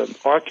 there's an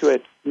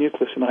arcuate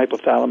nucleus in the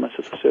hypothalamus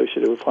that's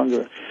associated with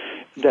hunger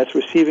that's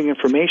receiving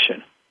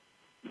information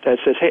that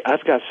says, hey,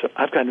 I've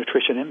got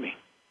nutrition in me.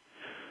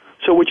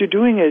 So what you're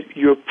doing is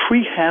you're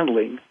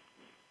pre-handling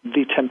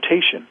the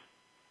temptation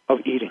of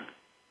eating.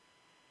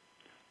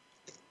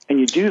 And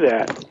you do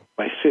that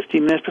by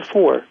 15 minutes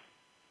before,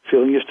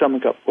 filling your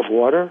stomach up with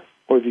water,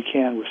 or if you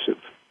can, with soup.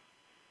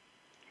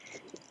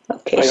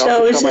 Okay,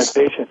 so is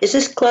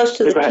this close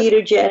to the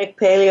ketogenic,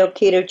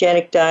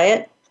 paleo-ketogenic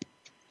diet?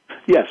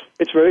 Yes,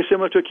 it's very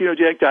similar to a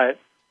ketogenic diet,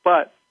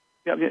 but,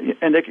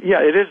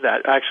 it is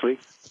that, actually,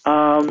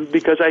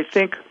 because I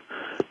think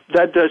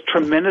that does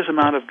tremendous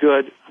amount of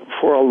good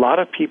for a lot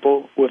of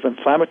people with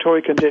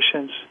inflammatory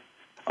conditions,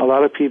 a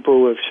lot of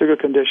people with sugar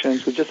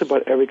conditions, with just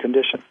about every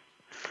condition,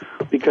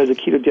 because the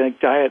ketogenic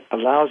diet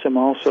allows them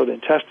also the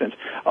intestines.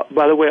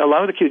 By the way, a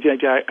lot of the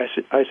ketogenic diet,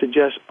 I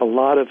suggest a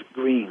lot of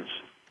greens.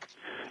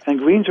 And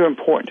greens are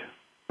important,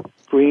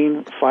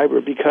 green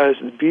fiber, because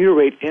the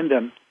butyrate in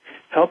them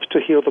helps to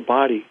heal the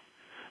body,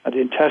 the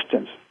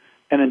intestines.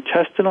 And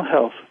intestinal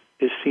health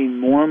is seen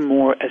more and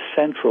more as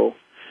central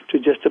to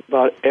just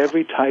about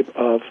every type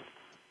of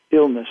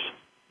illness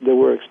that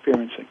we're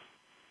experiencing.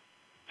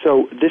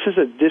 So this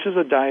is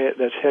a diet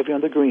that's heavy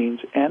on the greens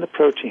and the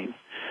protein,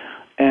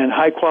 and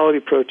high-quality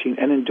protein,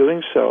 and in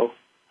doing so,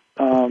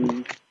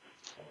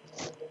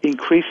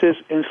 increases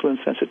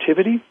insulin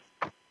sensitivity,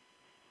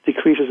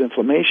 decreases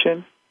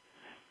inflammation,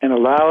 and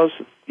allows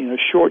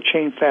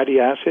short-chain fatty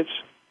acids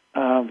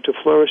to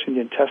flourish in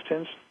the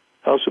intestines,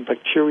 helps with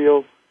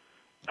bacterial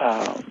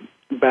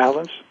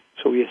balance.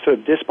 So we have sort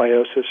of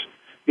dysbiosis.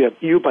 You have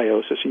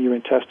eubiosis in your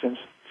intestines.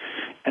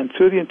 And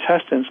through the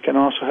intestines can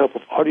also help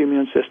with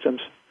autoimmune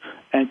systems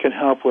and can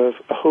help with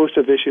a host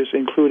of issues,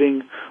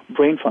 including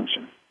brain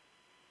function.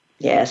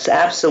 Yes,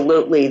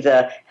 absolutely.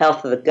 The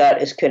health of the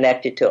gut is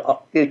connected to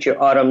future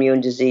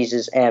autoimmune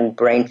diseases and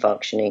brain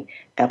functioning.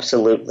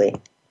 Absolutely.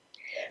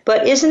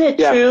 But isn't it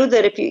true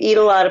that if you eat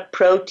a lot of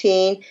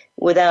protein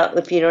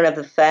if you don't have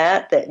the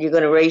fat, that you're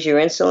going to raise your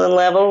insulin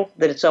level,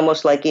 that it's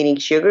almost like eating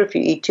sugar if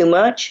you eat too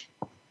much?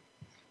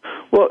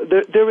 Well,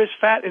 there is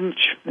fat in,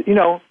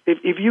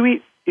 if you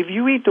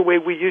eat the way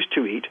we used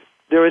to eat,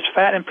 there is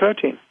fat and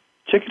protein.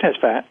 Chicken has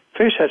fat,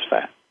 fish has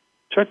fat,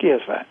 turkey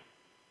has fat.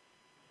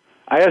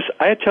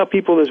 I tell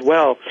people as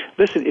well,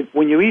 listen,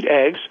 when you eat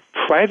eggs,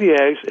 fry the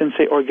eggs in,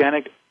 say,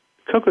 organic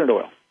coconut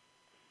oil,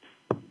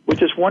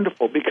 which is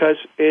wonderful because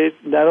it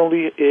not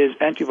only is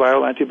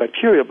antiviral,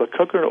 antibacterial, but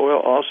coconut oil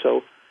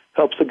also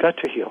helps the gut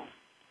to heal.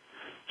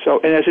 So,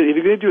 and I said, if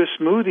you're going to do a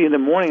smoothie in the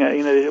morning,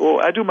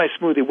 I do my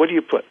smoothie. What do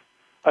you put?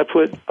 I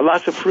put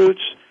lots of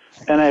fruits,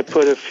 and I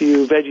put a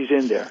few veggies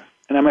in there,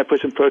 and I might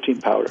put some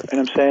protein powder. And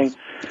I'm saying,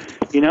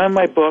 in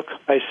my book,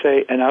 I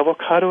say an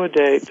avocado a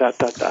day, ...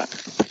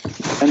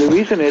 And the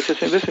reason is, I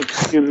say, listen,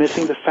 you're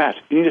missing the fat.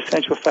 You need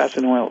essential fats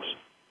and oils.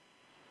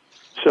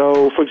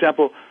 So, for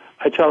example,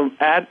 I tell them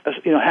add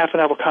half an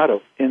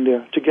avocado in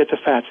there to get the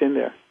fats in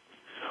there.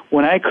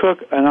 When I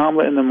cook an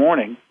omelet in the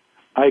morning,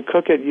 I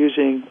cook it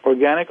using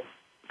organic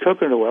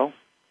coconut oil,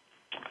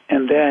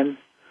 and then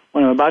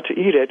when I'm about to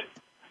eat it,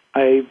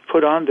 I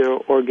put on there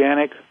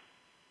organic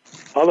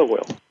olive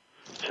oil.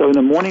 So in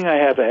the morning I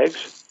have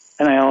eggs,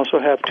 and I also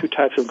have two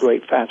types of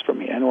great fats for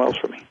me and oils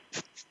for me.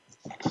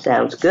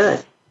 Sounds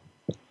good.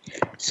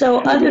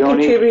 So other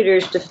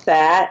contributors to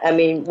fat, I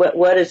mean,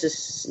 what is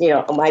this,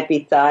 it might be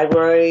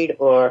thyroid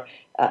or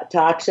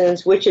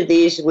toxins. Which of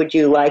these would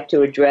you like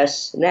to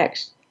address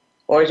next?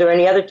 Or is there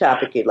any other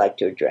topic you'd like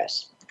to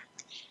address?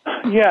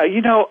 Yeah,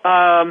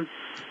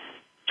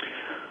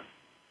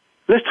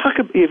 let's talk,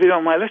 if you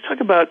don't mind, let's talk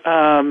about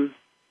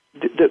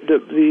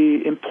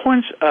the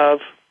importance of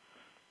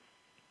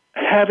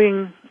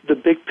having the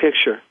big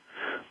picture.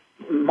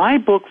 My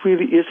book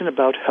really isn't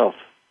about health,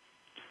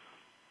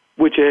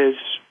 which is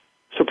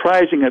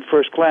surprising at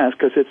first glance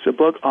because it's a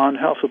book on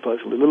health,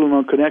 supposedly. Little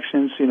known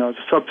connections, it's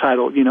a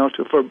subtitle,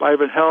 for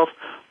vibrant health,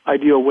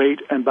 ideal weight,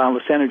 and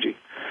boundless energy.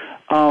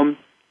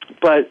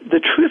 But the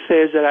truth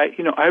is that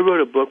I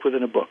wrote a book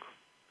within a book.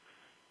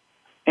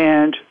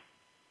 And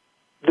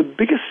the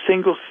biggest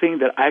single thing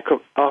that I could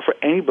offer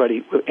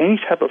anybody with any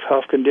type of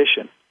health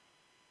condition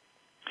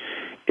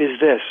is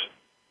this.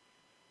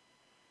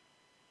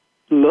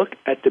 Look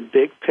at the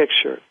big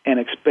picture and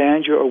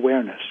expand your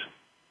awareness.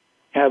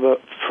 Have a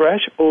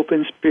fresh,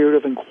 open spirit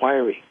of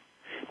inquiry.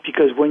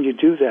 Because when you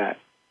do that,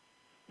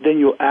 then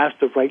you'll ask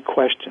the right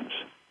questions.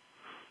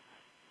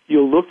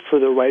 You'll look for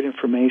the right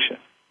information,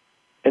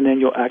 and then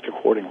you'll act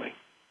accordingly.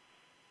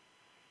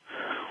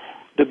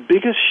 The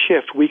biggest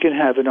shift we can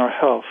have in our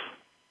health,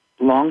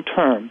 long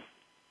term,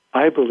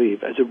 I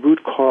believe, as a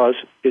root cause,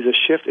 is a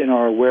shift in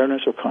our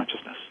awareness or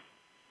consciousness.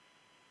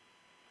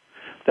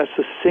 That's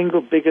the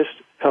single biggest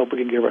help we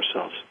can give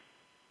ourselves.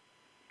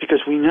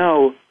 Because we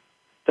know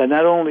that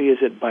not only is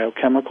it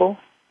biochemical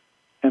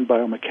and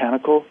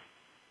biomechanical,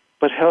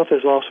 but health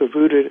is also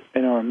rooted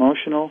in our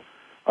emotional,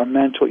 our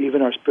mental,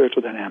 even our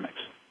spiritual dynamics.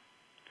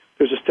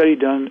 There's a study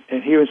done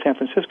here in San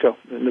Francisco,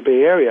 in the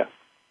Bay Area,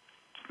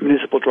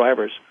 municipal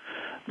drivers,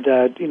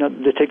 that,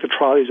 they take the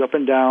trolleys up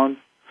and down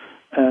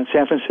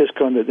San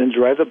Francisco and then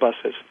drive the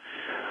buses.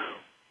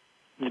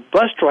 The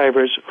bus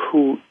drivers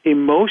who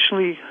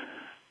emotionally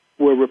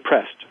were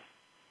repressed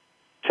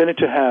tended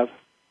to have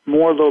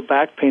more low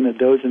back pain than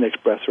those that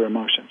express their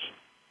emotions.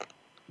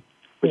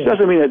 Which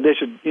doesn't mean that they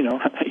should,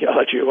 yell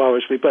at you,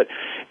 obviously, but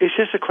it's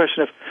just a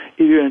question of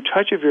if you're in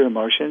touch with your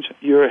emotions,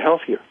 you're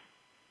healthier.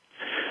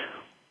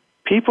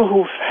 People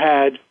who've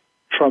had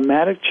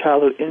traumatic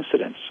childhood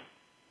incidents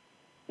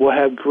will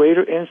have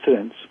greater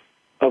incidence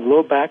of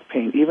low back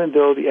pain, even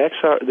though the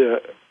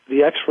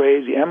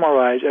X-rays, the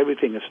MRIs,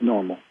 everything is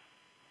normal.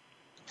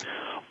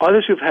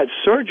 Others who've had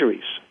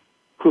surgeries,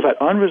 who've had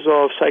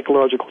unresolved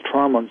psychological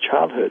trauma in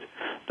childhood,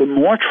 the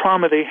more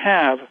trauma they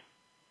have,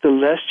 the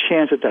less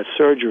chance that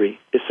surgery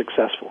is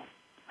successful.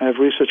 I have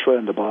research for it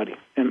in the body,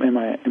 in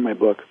my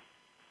book.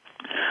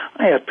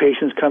 I have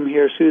patients come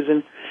here,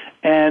 Susan,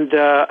 and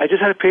I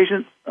just had a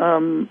patient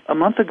a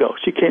month ago.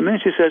 She came in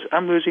and she says,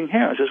 I'm losing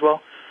hair. I says,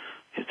 well,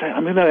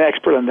 I'm not an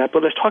expert on that,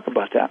 but let's talk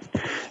about that.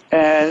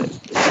 And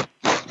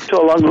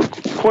so along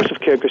the course of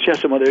care, because she has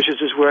some other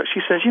issues as well,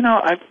 she says,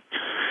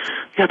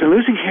 I've been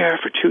losing hair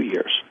for 2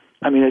 years.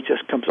 I mean, it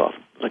just comes off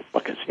like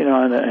buckets,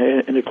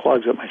 and it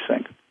clogs up my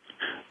sink.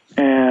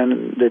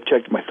 And they've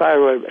checked my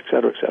thyroid, et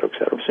cetera, et cetera, et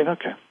cetera. I'm saying,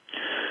 okay.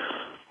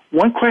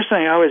 One question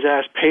I always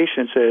ask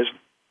patients is,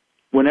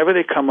 whenever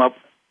they come up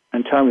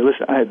and tell me,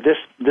 listen, I have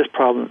this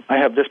problem,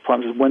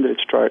 is when did it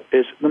start,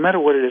 is no matter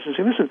what it is, and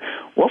say, listen,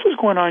 what was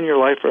going on in your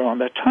life around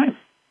that time?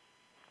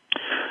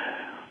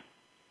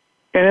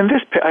 And in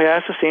I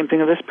asked the same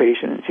thing of this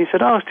patient, and she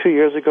said, it was 2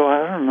 years ago,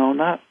 I don't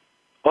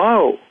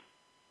know,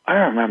 I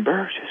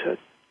remember, she said,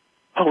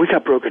 we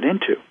got broken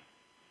into.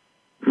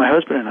 My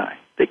husband and I,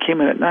 they came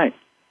in at night,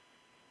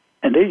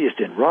 and they just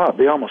didn't rob,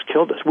 they almost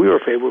killed us. We were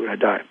afraid we were going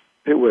to die.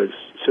 It was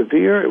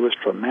severe, it was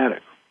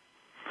traumatic.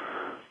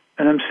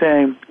 And I'm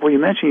saying, well, you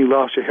mentioned you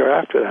lost your hair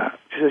after that.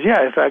 She says,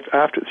 yeah, in fact,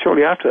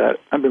 shortly after that,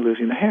 I've been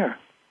losing the hair.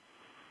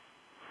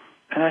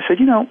 And I said,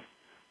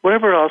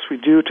 whatever else we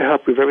do to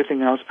help with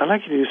everything else, I'd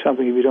like you to do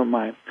something if you don't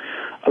mind.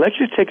 I'd like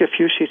you to take a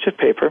few sheets of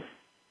paper.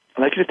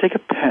 I'd like you to take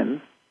a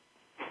pen.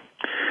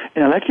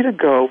 And I'd like you to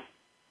go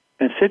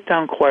and sit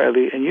down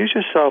quietly and use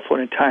your cell phone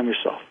and time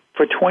yourself.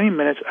 For 20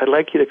 minutes, I'd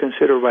like you to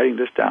consider writing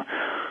this down.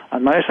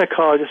 I'm not a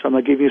psychologist. I'm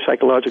not giving you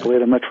psychological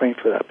aid. I'm not trained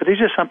for that. But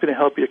these are something to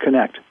help you to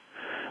connect,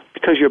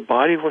 because your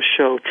body will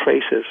show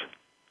traces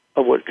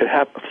of what could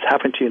have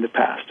happened to you in the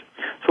past.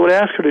 So what I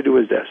asked her to do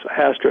is this.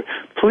 I asked her,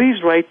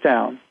 please write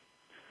down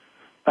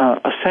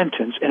a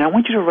sentence, and I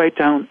want you to write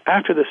down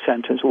after the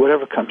sentence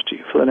whatever comes to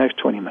you for the next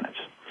 20 minutes.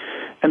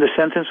 And the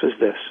sentence was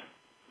this: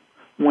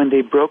 when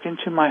they broke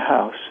into my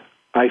house,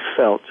 I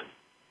felt.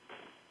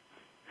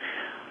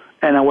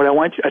 And I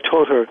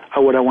told her,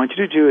 what I want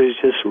you to do is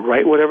just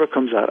write whatever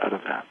comes out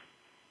of that.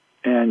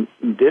 And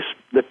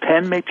the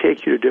pen may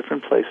take you to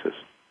different places,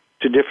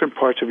 to different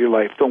parts of your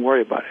life. Don't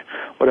worry about it.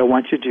 What I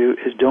want you to do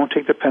is don't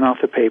take the pen off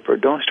the paper.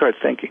 Don't start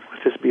thinking.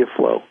 Let this be a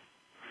flow.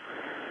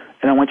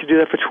 And I want you to do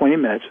that for 20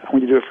 minutes. I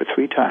want you to do it for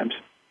 3 times,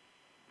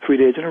 3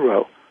 days in a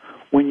row.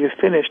 When you're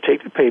finished,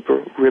 take the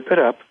paper, rip it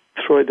up,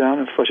 throw it down,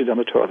 and flush it down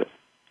the toilet.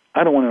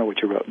 I don't want to know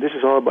what you wrote. This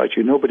is all about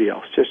you, nobody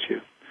else, just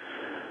you.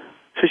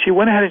 So she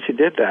went ahead and she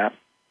did that,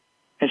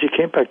 and she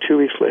came back 2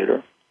 weeks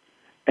later,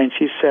 and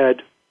she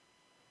said,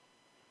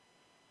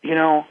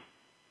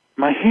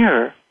 my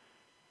hair,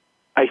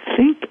 I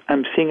think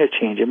I'm seeing a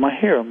change in my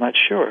hair. I'm not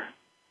sure.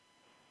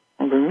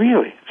 I'm going,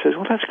 really? He says,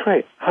 well, that's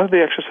great. How did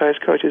the exercise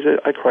coach? He said,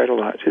 I cried a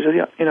lot. She said,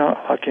 yeah, a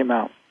lot came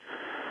out.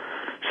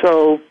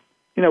 So,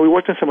 we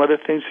worked on some other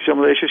things, some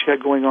of the issues she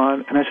had going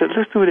on, and I said,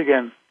 let's do it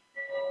again.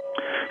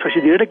 So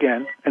she did it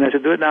again, and I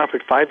said, do it now for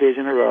 5 days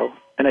in a row.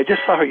 And I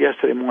just saw her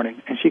yesterday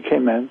morning, and she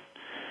came in,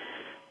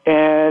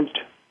 and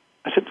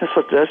I said, that's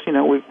what this,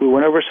 we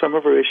went over some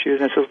of her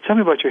issues, and I said, tell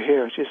me about your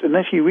hair. And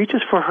then she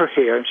reaches for her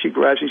hair, and she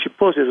grabs it, and she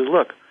pulls it and says,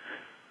 look,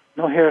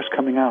 no hair is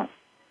coming out.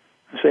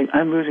 I'm saying,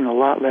 I'm losing a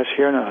lot less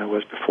hair now than I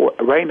was before.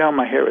 Right now,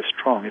 my hair is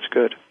strong. It's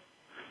good.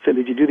 I said,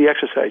 did you do the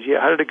exercise?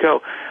 Yeah. How did it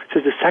go? She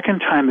says, the second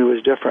time it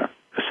was different.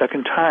 The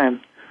second time,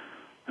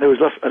 there was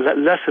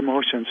less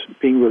emotions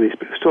being released,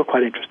 but it was still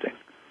quite interesting.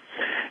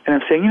 And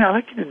I'm saying, I'd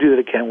like you to do it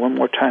again one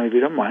more time if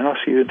you don't mind. I'll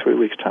see you in 3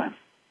 weeks' time.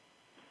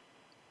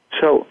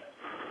 So,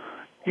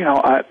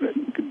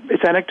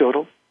 it's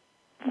anecdotal,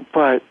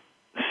 but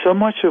so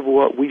much of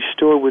what we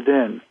store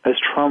within as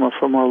trauma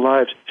from our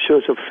lives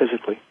shows up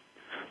physically.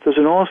 There's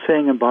an old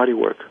saying in body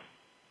work,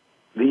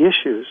 the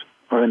issues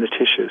are in the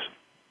tissues.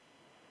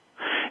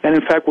 And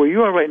in fact, where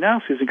you are right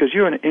now, Susan, because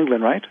you're in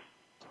England, right?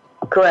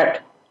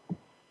 Correct.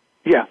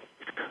 Yeah.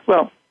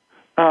 Well,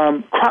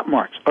 crop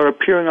marks are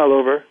appearing all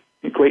over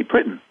Great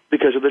Britain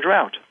because of the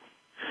drought.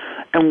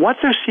 And what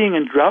they're seeing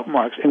in drought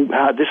marks, and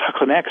this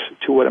connects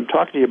to what I'm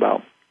talking to you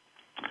about,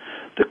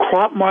 the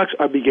crop marks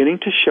are beginning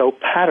to show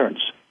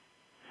patterns.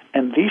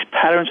 And these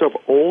patterns are of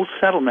old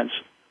settlements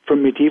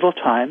from medieval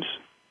times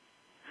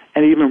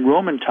and even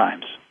Roman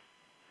times.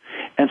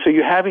 And so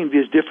you're having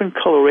these different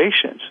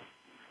colorations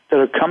that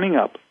are coming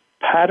up,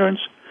 patterns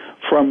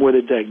from where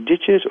they dug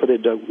ditches or they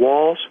dug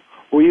walls,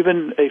 or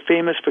even a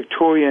famous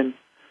Victorian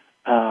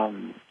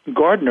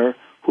gardener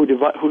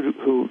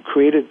who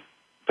created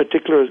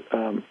particular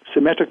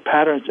symmetric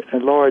patterns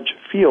in a large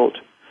field.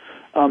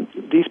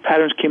 These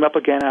patterns came up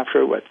again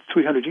after,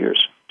 300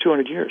 years,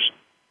 200 years.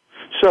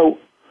 So,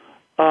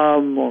 or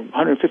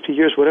 150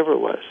 years, whatever it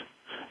was.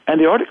 And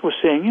the article was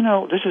saying,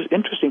 this is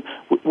interesting.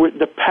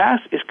 The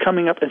past is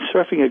coming up and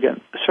surfacing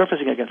again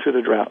through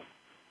the drought.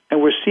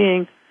 And we're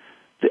seeing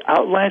the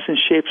outlines and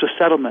shapes of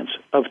settlements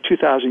of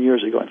 2,000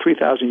 years ago and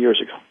 3,000 years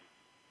ago.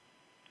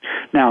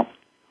 Now,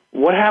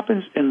 what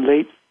happens in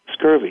late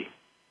scurvy?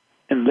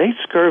 In late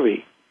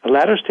scurvy, the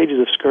latter stages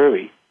of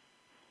scurvy,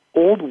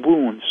 old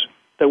wounds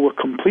that were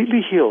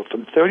completely healed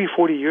from 30,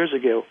 40 years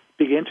ago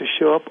begin to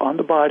show up on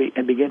the body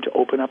and begin to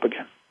open up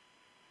again.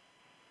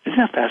 Isn't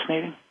that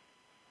fascinating?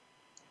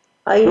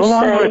 Are you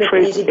saying that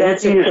these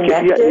events are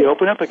connected? They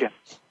open up again.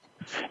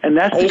 And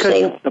that's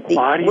because the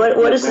body...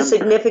 What is the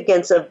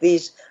significance of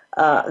these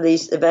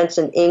events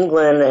in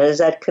England? Is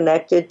that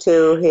connected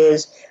to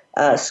his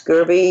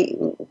scurvy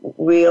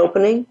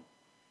reopening?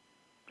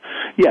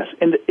 Yes.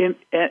 In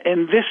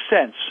this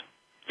sense,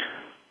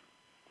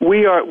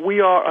 we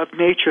are of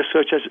nature,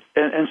 such as,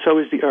 and so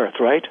is the earth,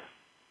 right?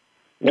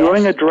 Yes.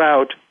 During a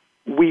drought,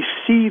 we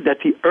see that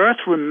the earth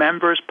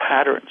remembers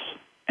patterns,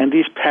 and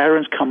these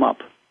patterns come up.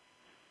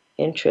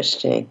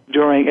 Interesting.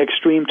 During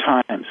extreme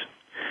times.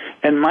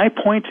 And my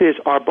point is,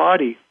 our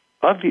body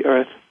of the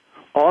earth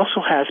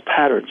also has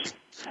patterns,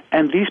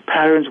 and these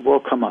patterns will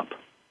come up.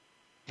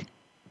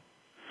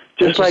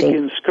 Just like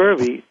in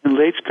scurvy, in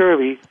late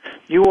scurvy,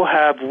 you will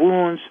have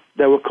wounds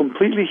that were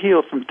completely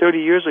healed from 30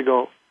 years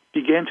ago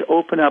begin to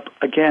open up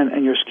again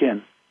in your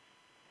skin.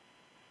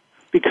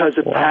 Because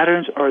the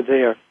patterns are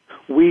there.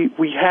 We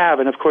have,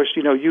 and of course,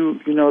 you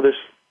know this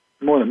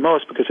more than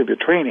most because of your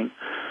training,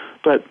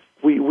 but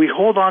we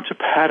hold on to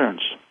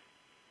patterns.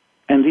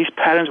 And these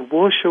patterns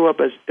will show up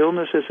as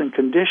illnesses and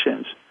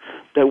conditions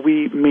that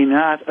we may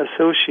not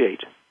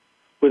associate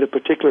with a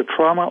particular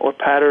trauma or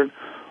pattern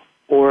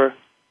or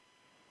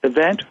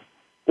event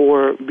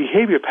or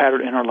behavior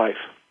pattern in our life.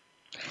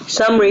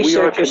 Some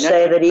researchers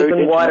say that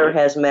even water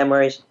has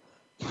memories.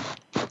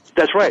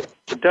 That's right.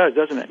 It does,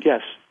 doesn't it?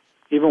 Yes.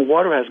 Even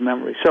water has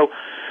memories. So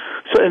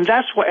and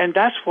that's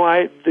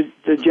why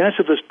the genesis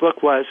of this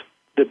book was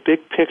the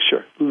big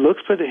picture. Look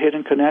for the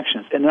hidden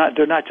connections, and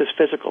they're not just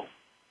physical.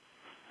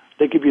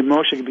 They could be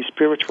emotional, they could be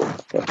spiritual.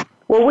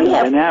 Well, we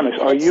have dynamics.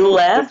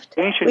 left.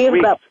 We have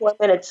about 4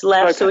 minutes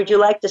left. Okay. So would you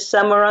like to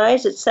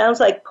summarize? It sounds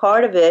like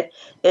part of it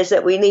is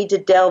that we need to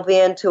delve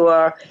into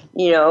our,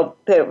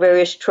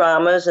 various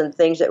traumas and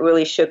things that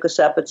really shook us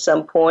up at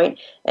some point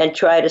and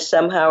try to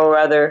somehow or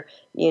other,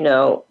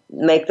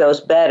 make those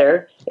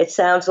better. It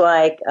sounds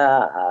like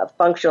a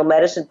functional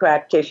medicine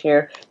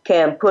practitioner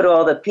can put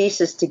all the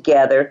pieces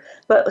together.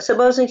 But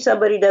supposing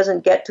somebody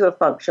doesn't get to a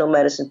functional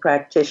medicine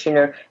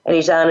practitioner and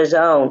he's on his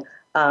own,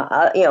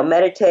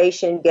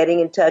 meditation, getting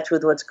in touch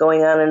with what's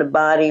going on in the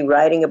body,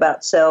 writing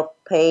about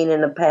self-pain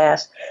in the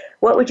past.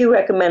 What would you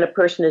recommend a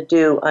person to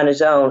do on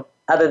his own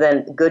other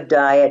than good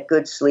diet,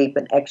 good sleep,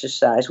 and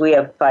exercise? We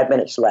have 5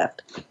 minutes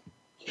left.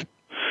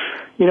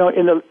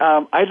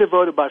 I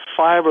devote about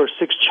 5 or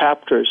 6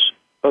 chapters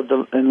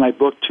in my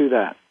book to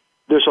that.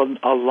 There's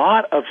a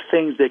lot of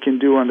things they can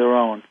do on their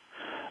own.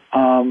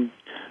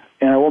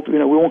 and we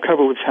won't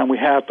cover which time we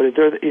have, but if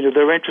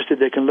they're interested,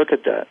 they can look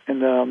at that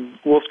in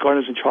Wolf's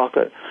Gardens and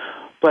Chocolate.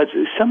 But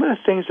some of the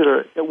things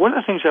one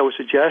of the things I would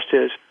suggest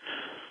is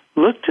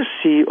look to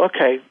see,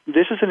 okay,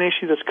 this is an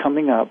issue that's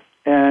coming up,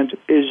 and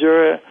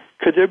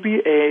could there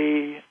be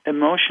a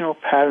emotional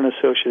pattern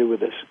associated with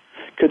this?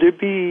 Could there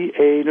be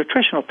a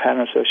nutritional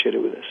pattern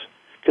associated with this?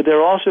 Could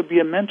there also be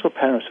a mental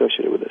pattern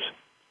associated with this?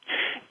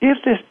 Is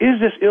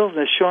this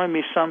illness showing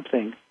me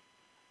something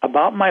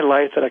about my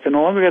life that I can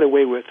no longer get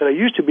away with, that I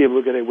used to be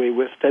able to get away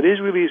with, that is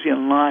really is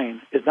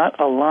not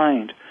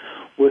aligned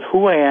with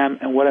who I am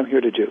and what I'm here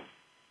to do,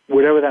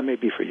 whatever that may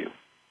be for you.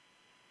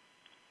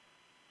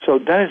 So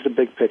that is the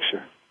big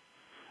picture.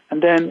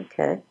 And then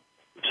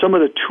some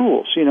of the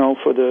tools,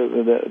 for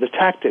the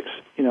tactics,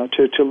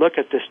 to look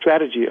at the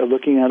strategy of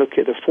looking at,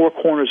 okay, the four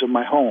corners of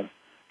my home,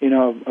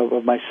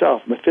 of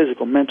myself, my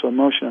physical, mental,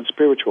 emotional, and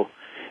spiritual,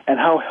 and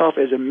how health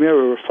is a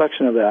mirror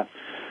reflection of that.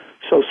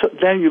 So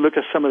then you look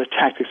at some of the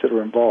tactics that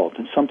are involved,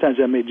 and sometimes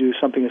that may do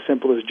something as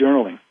simple as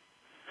journaling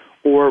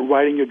or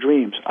writing your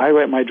dreams. I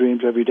write my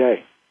dreams every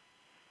day,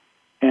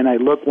 and I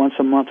look once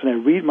a month and I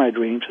read my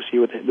dreams to see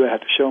what they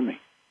have to show me.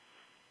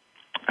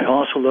 I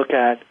also look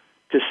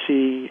to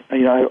see,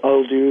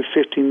 I'll do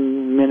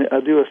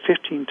a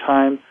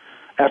 15-time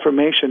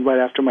affirmation right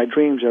after my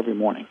dreams every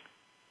morning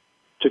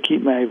to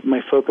keep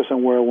my focus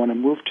on where I want to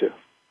move to.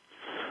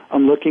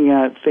 I'm looking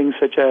at things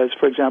such as,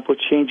 for example,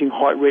 changing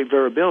heart rate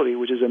variability,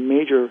 which is a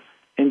major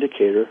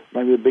indicator,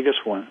 maybe the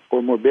biggest one,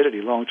 or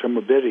morbidity, long-term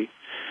morbidity.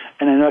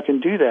 And I know I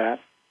can do that,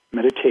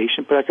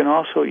 meditation, but I can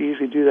also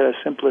easily do that as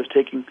simple as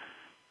taking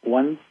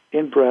one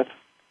in-breath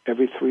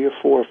every 3 or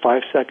 4 or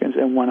 5 seconds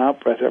and one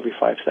out-breath every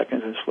 5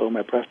 seconds and slow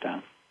my breath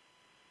down.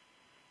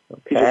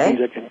 Okay. These are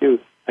things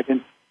I can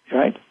do.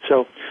 Right?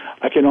 So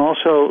I can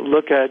also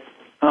look at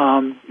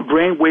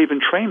brainwave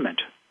entrainment,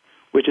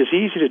 which is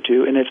easy to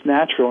do, and it's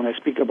natural, and I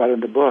speak about it in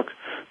the book,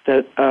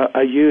 that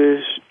I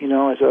use,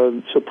 as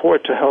a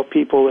support to help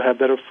people have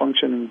better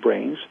functioning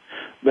brains,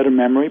 better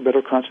memory,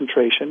 better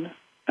concentration,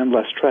 and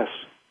less stress.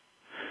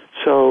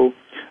 So,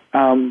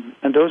 and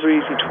those are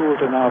easy tools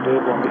that are now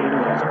available on the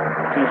internet.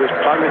 There's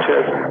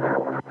cognitive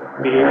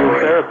behavioral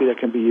therapy that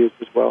can be used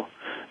as well.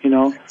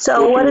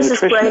 So what is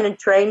this brain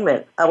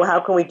entrainment? How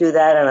can we do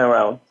that on our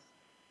own?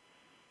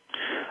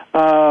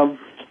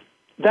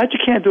 That you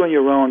can't do on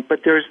your own,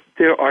 but there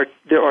are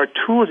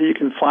tools that you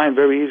can find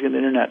very easily on the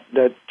internet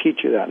that teach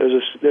you that.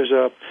 There's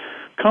a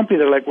company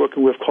that I like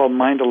working with called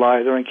Mind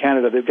Alive. They're in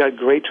Canada. They've got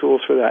great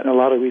tools for that and a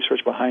lot of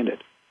research behind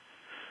it.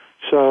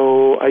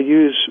 So I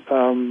use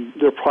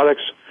their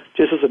products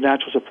just as a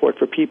natural support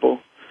for people,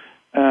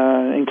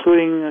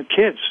 including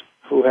kids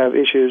who have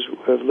issues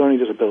with learning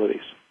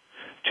disabilities,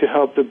 to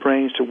help the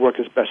brains to work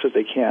as best as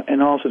they can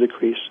and also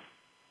decrease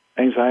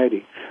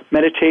anxiety.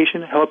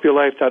 Meditation,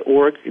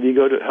 helpyourlife.org. If you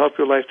go to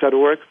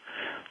helpyourlife.org,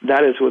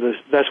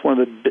 that's one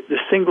of the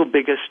single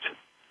biggest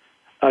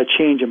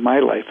change in my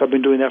life. I've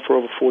been doing that for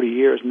over 40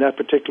 years, and that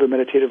particular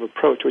meditative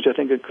approach, which I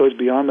think it goes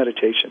beyond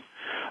meditation,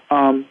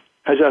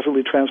 has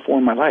absolutely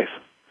transformed my life.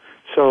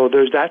 So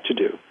there's that to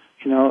do.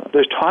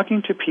 There's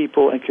talking to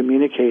people and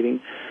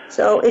communicating.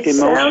 So it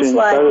sounds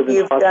like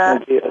you've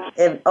got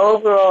an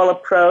overall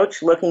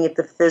approach looking at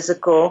the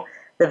physical,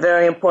 the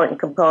very important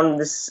component of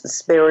the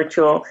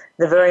spiritual,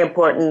 the very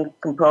important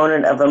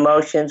component of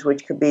emotions,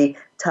 which could be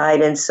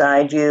tied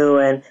inside you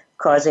and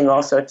causing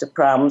all sorts of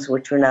problems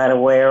which we're not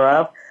aware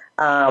of.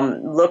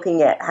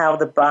 Looking at how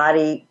the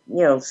body,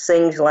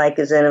 sings like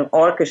is in an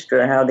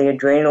orchestra, how the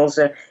adrenals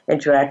are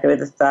interacting with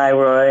the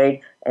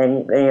thyroid,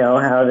 and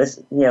how this,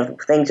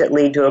 things that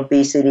lead to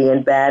obesity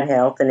and bad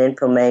health and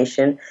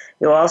inflammation.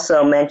 You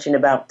also mentioned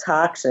about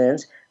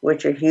toxins,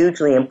 which are a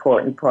hugely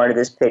important part of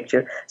this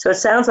picture. So it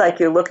sounds like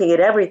you're looking at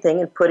everything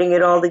and putting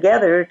it all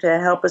together to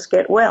help us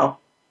get well.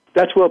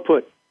 That's well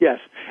put, yes.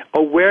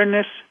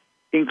 Awareness,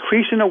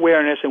 increasing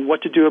awareness and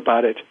what to do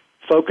about it,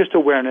 focused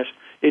awareness,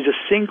 is the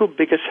single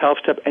biggest health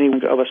step any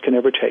one of us can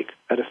ever take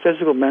at a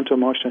physical, mental,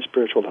 emotional, and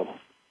spiritual level.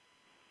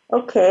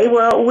 Okay,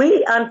 well,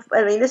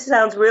 this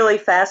sounds really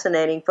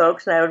fascinating,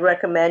 folks, and I would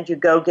recommend you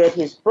go get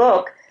his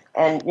book,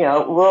 and,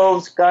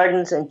 Wolves,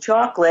 Gardens, and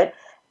Chocolate,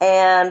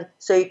 and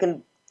so you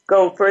can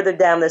go further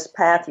down this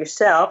path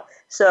yourself.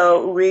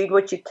 So read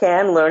what you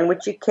can, learn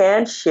what you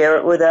can, share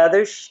it with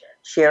others,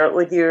 share it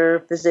with your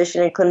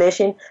physician and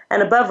clinician,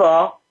 and above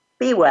all,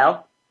 be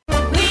well. We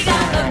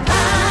got the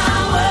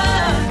power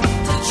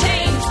to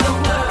change the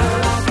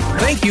world.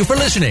 Thank you for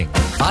listening.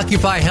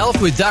 Occupy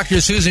Health with Dr.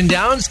 Susan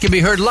Downs can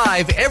be heard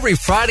live every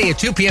Friday at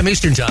 2 p.m.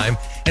 Eastern Time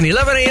and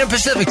 11 a.m.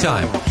 Pacific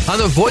Time on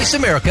the Voice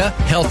America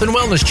Health and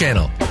Wellness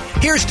Channel.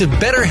 Here's to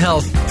better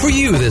health for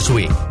you this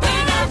week.